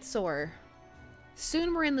 if a bit sore.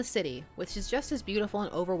 Soon we're in the city, which is just as beautiful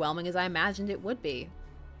and overwhelming as I imagined it would be.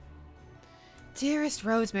 Dearest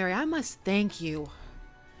Rosemary, I must thank you.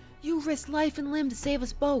 You risked life and limb to save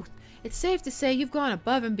us both. It's safe to say you've gone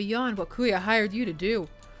above and beyond what Kuya hired you to do.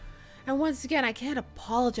 And once again, I can't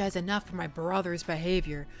apologize enough for my brother's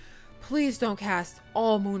behavior. Please don't cast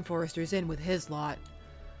all Moonforesters in with his lot.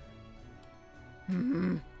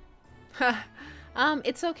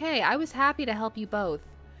 It's okay. I was happy to help you both.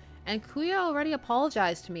 And Kuya already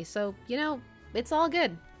apologized to me, so, you know, it's all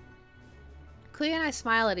good. Kuya and I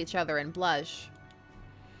smile at each other and blush.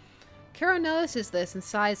 Kara notices this and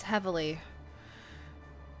sighs heavily.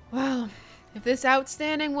 Well, if this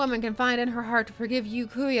outstanding woman can find in her heart to forgive you,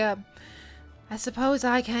 Kuya, I suppose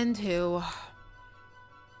I can too.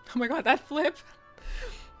 Oh my god, that flip!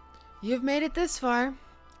 You've made it this far.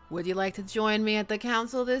 Would you like to join me at the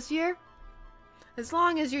council this year? As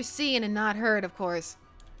long as you're seen and not heard, of course.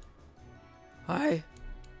 I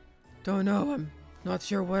don't know. I'm not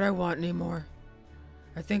sure what I want anymore.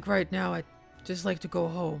 I think right now I'd just like to go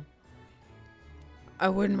home. I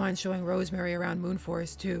wouldn't mind showing Rosemary around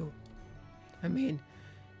Moonforest too. I mean,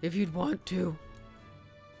 if you'd want to.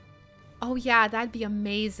 Oh yeah, that'd be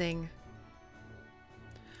amazing.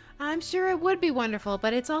 I'm sure it would be wonderful,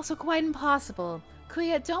 but it's also quite impossible.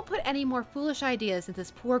 Kuya, don't put any more foolish ideas into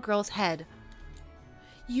this poor girl's head.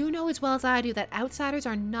 You know as well as I do that outsiders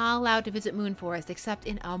are not allowed to visit Moonforest except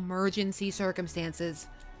in emergency circumstances.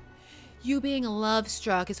 You being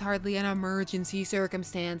love-struck is hardly an emergency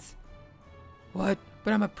circumstance. What?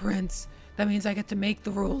 But I'm a prince. That means I get to make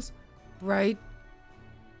the rules, right?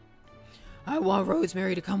 I want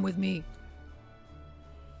Rosemary to come with me.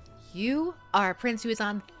 You are a prince who is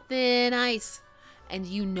on thin ice, and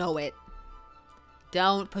you know it.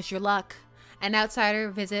 Don't push your luck. An outsider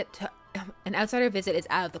visit is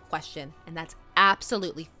out of the question, and that's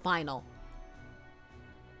absolutely final.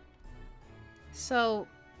 So,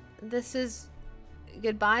 this is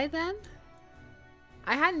goodbye then?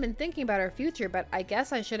 I hadn't been thinking about our future, but I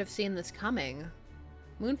guess I should have seen this coming.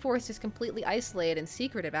 Moonforest is completely isolated and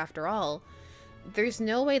secretive after all. There's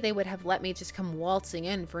no way they would have let me just come waltzing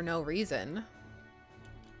in for no reason.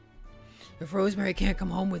 If Rosemary can't come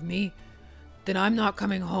home with me, then I'm not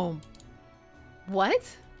coming home.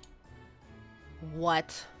 What?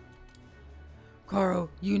 What? Caro,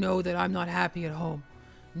 you know that I'm not happy at home.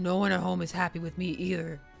 No one at home is happy with me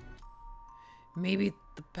either. Maybe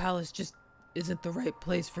the palace just isn't the right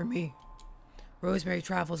place for me. Rosemary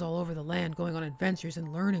travels all over the land, going on adventures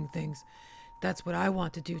and learning things. That's what I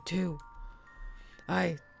want to do too.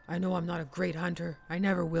 I know I'm not a great hunter. I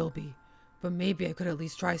never will be. But maybe I could at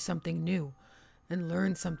least try something new and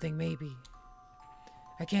learn something maybe.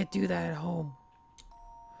 I can't do that at home.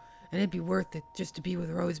 And it'd be worth it just to be with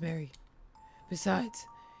Rosemary. Besides,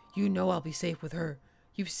 you know I'll be safe with her.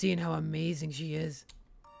 You've seen how amazing she is.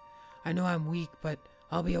 I know I'm weak, but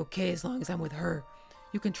I'll be okay as long as I'm with her.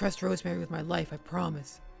 You can trust Rosemary with my life, I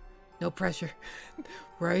promise. No pressure,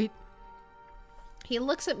 right? He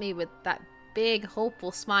looks at me with that big,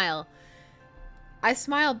 hopeful smile. I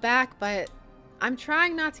smile back, but I'm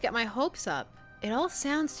trying not to get my hopes up. It all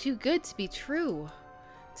sounds too good to be true.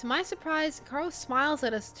 To my surprise, Carl smiles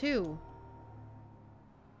at us too.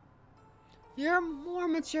 You're more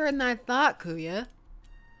mature than I thought, Kuya.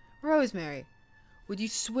 Rosemary, would you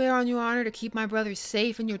swear on your honor to keep my brother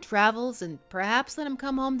safe in your travels and perhaps let him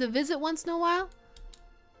come home to visit once in a while?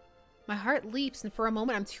 My heart leaps, and for a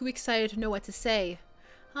moment I'm too excited to know what to say.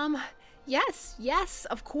 Yes,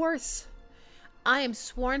 of course. I am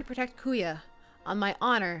sworn to protect Kuya, on my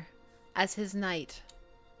honor, as his knight.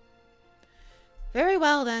 Very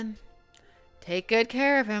well, then. Take good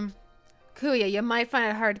care of him. Kuya, you might find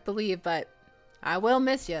it hard to believe, but I will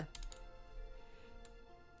miss you.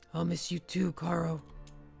 I'll miss you too, Caro.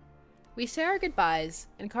 We say our goodbyes,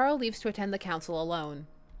 and Carl leaves to attend the council alone.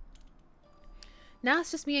 Now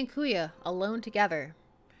it's just me and Kuya, alone together,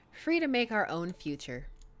 free to make our own future.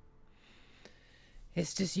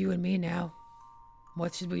 It's just you and me now.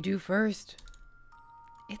 What should we do first?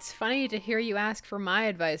 It's funny to hear you ask for my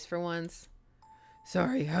advice for once.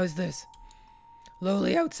 Sorry, how's this?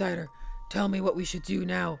 Lowly outsider, tell me what we should do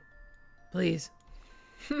now. Please.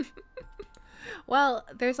 Well,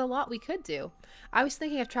 there's a lot we could do. I was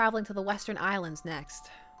thinking of traveling to the Western Islands next.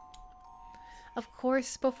 Of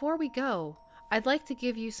course, before we go, I'd like to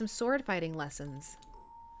give you some sword fighting lessons.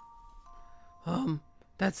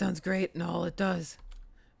 That sounds great and all it does.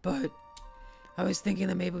 But I was thinking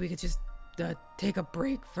that maybe we could just take a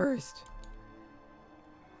break first.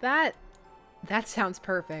 That That sounds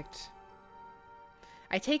perfect.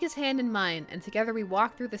 I take his hand in mine, and together we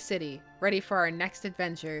walk through the city, ready for our next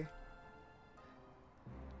adventure.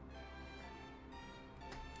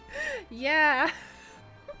 Yeah!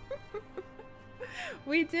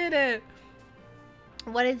 We did it!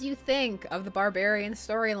 What did you think of the Barbarian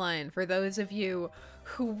storyline? For those of you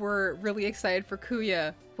who were really excited for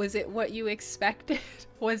Kuya, was it what you expected?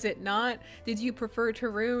 Was it not? Did you prefer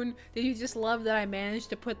Tirune? Did you just love that I managed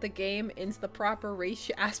to put the game into the proper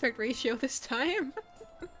aspect ratio this time?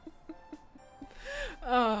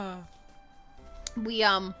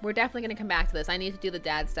 We're definitely gonna come back to this. I need to do the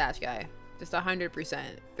dad stash guy. Just 100%.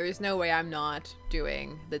 There's no way I'm not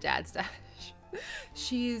doing the dad stash.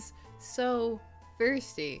 She's so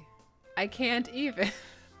thirsty. I can't even.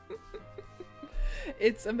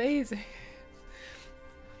 It's amazing.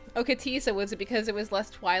 Okay, Tisa, was it because it was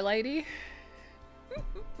less Twilighty?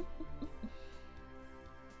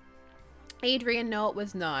 Adrian, no, it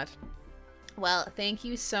was not. Well, thank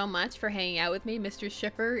you so much for hanging out with me. Mr.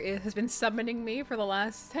 Shipper has been summoning me for the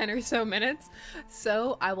last 10 or so minutes.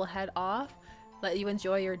 So I will head off. Let you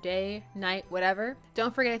enjoy your day, night, whatever.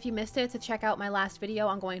 Don't forget, if you missed it, to check out my last video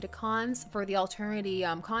on going to cons for the Alternity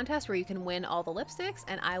contest where you can win all the lipsticks.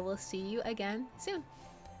 And I will see you again soon.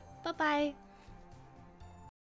 Bye-bye.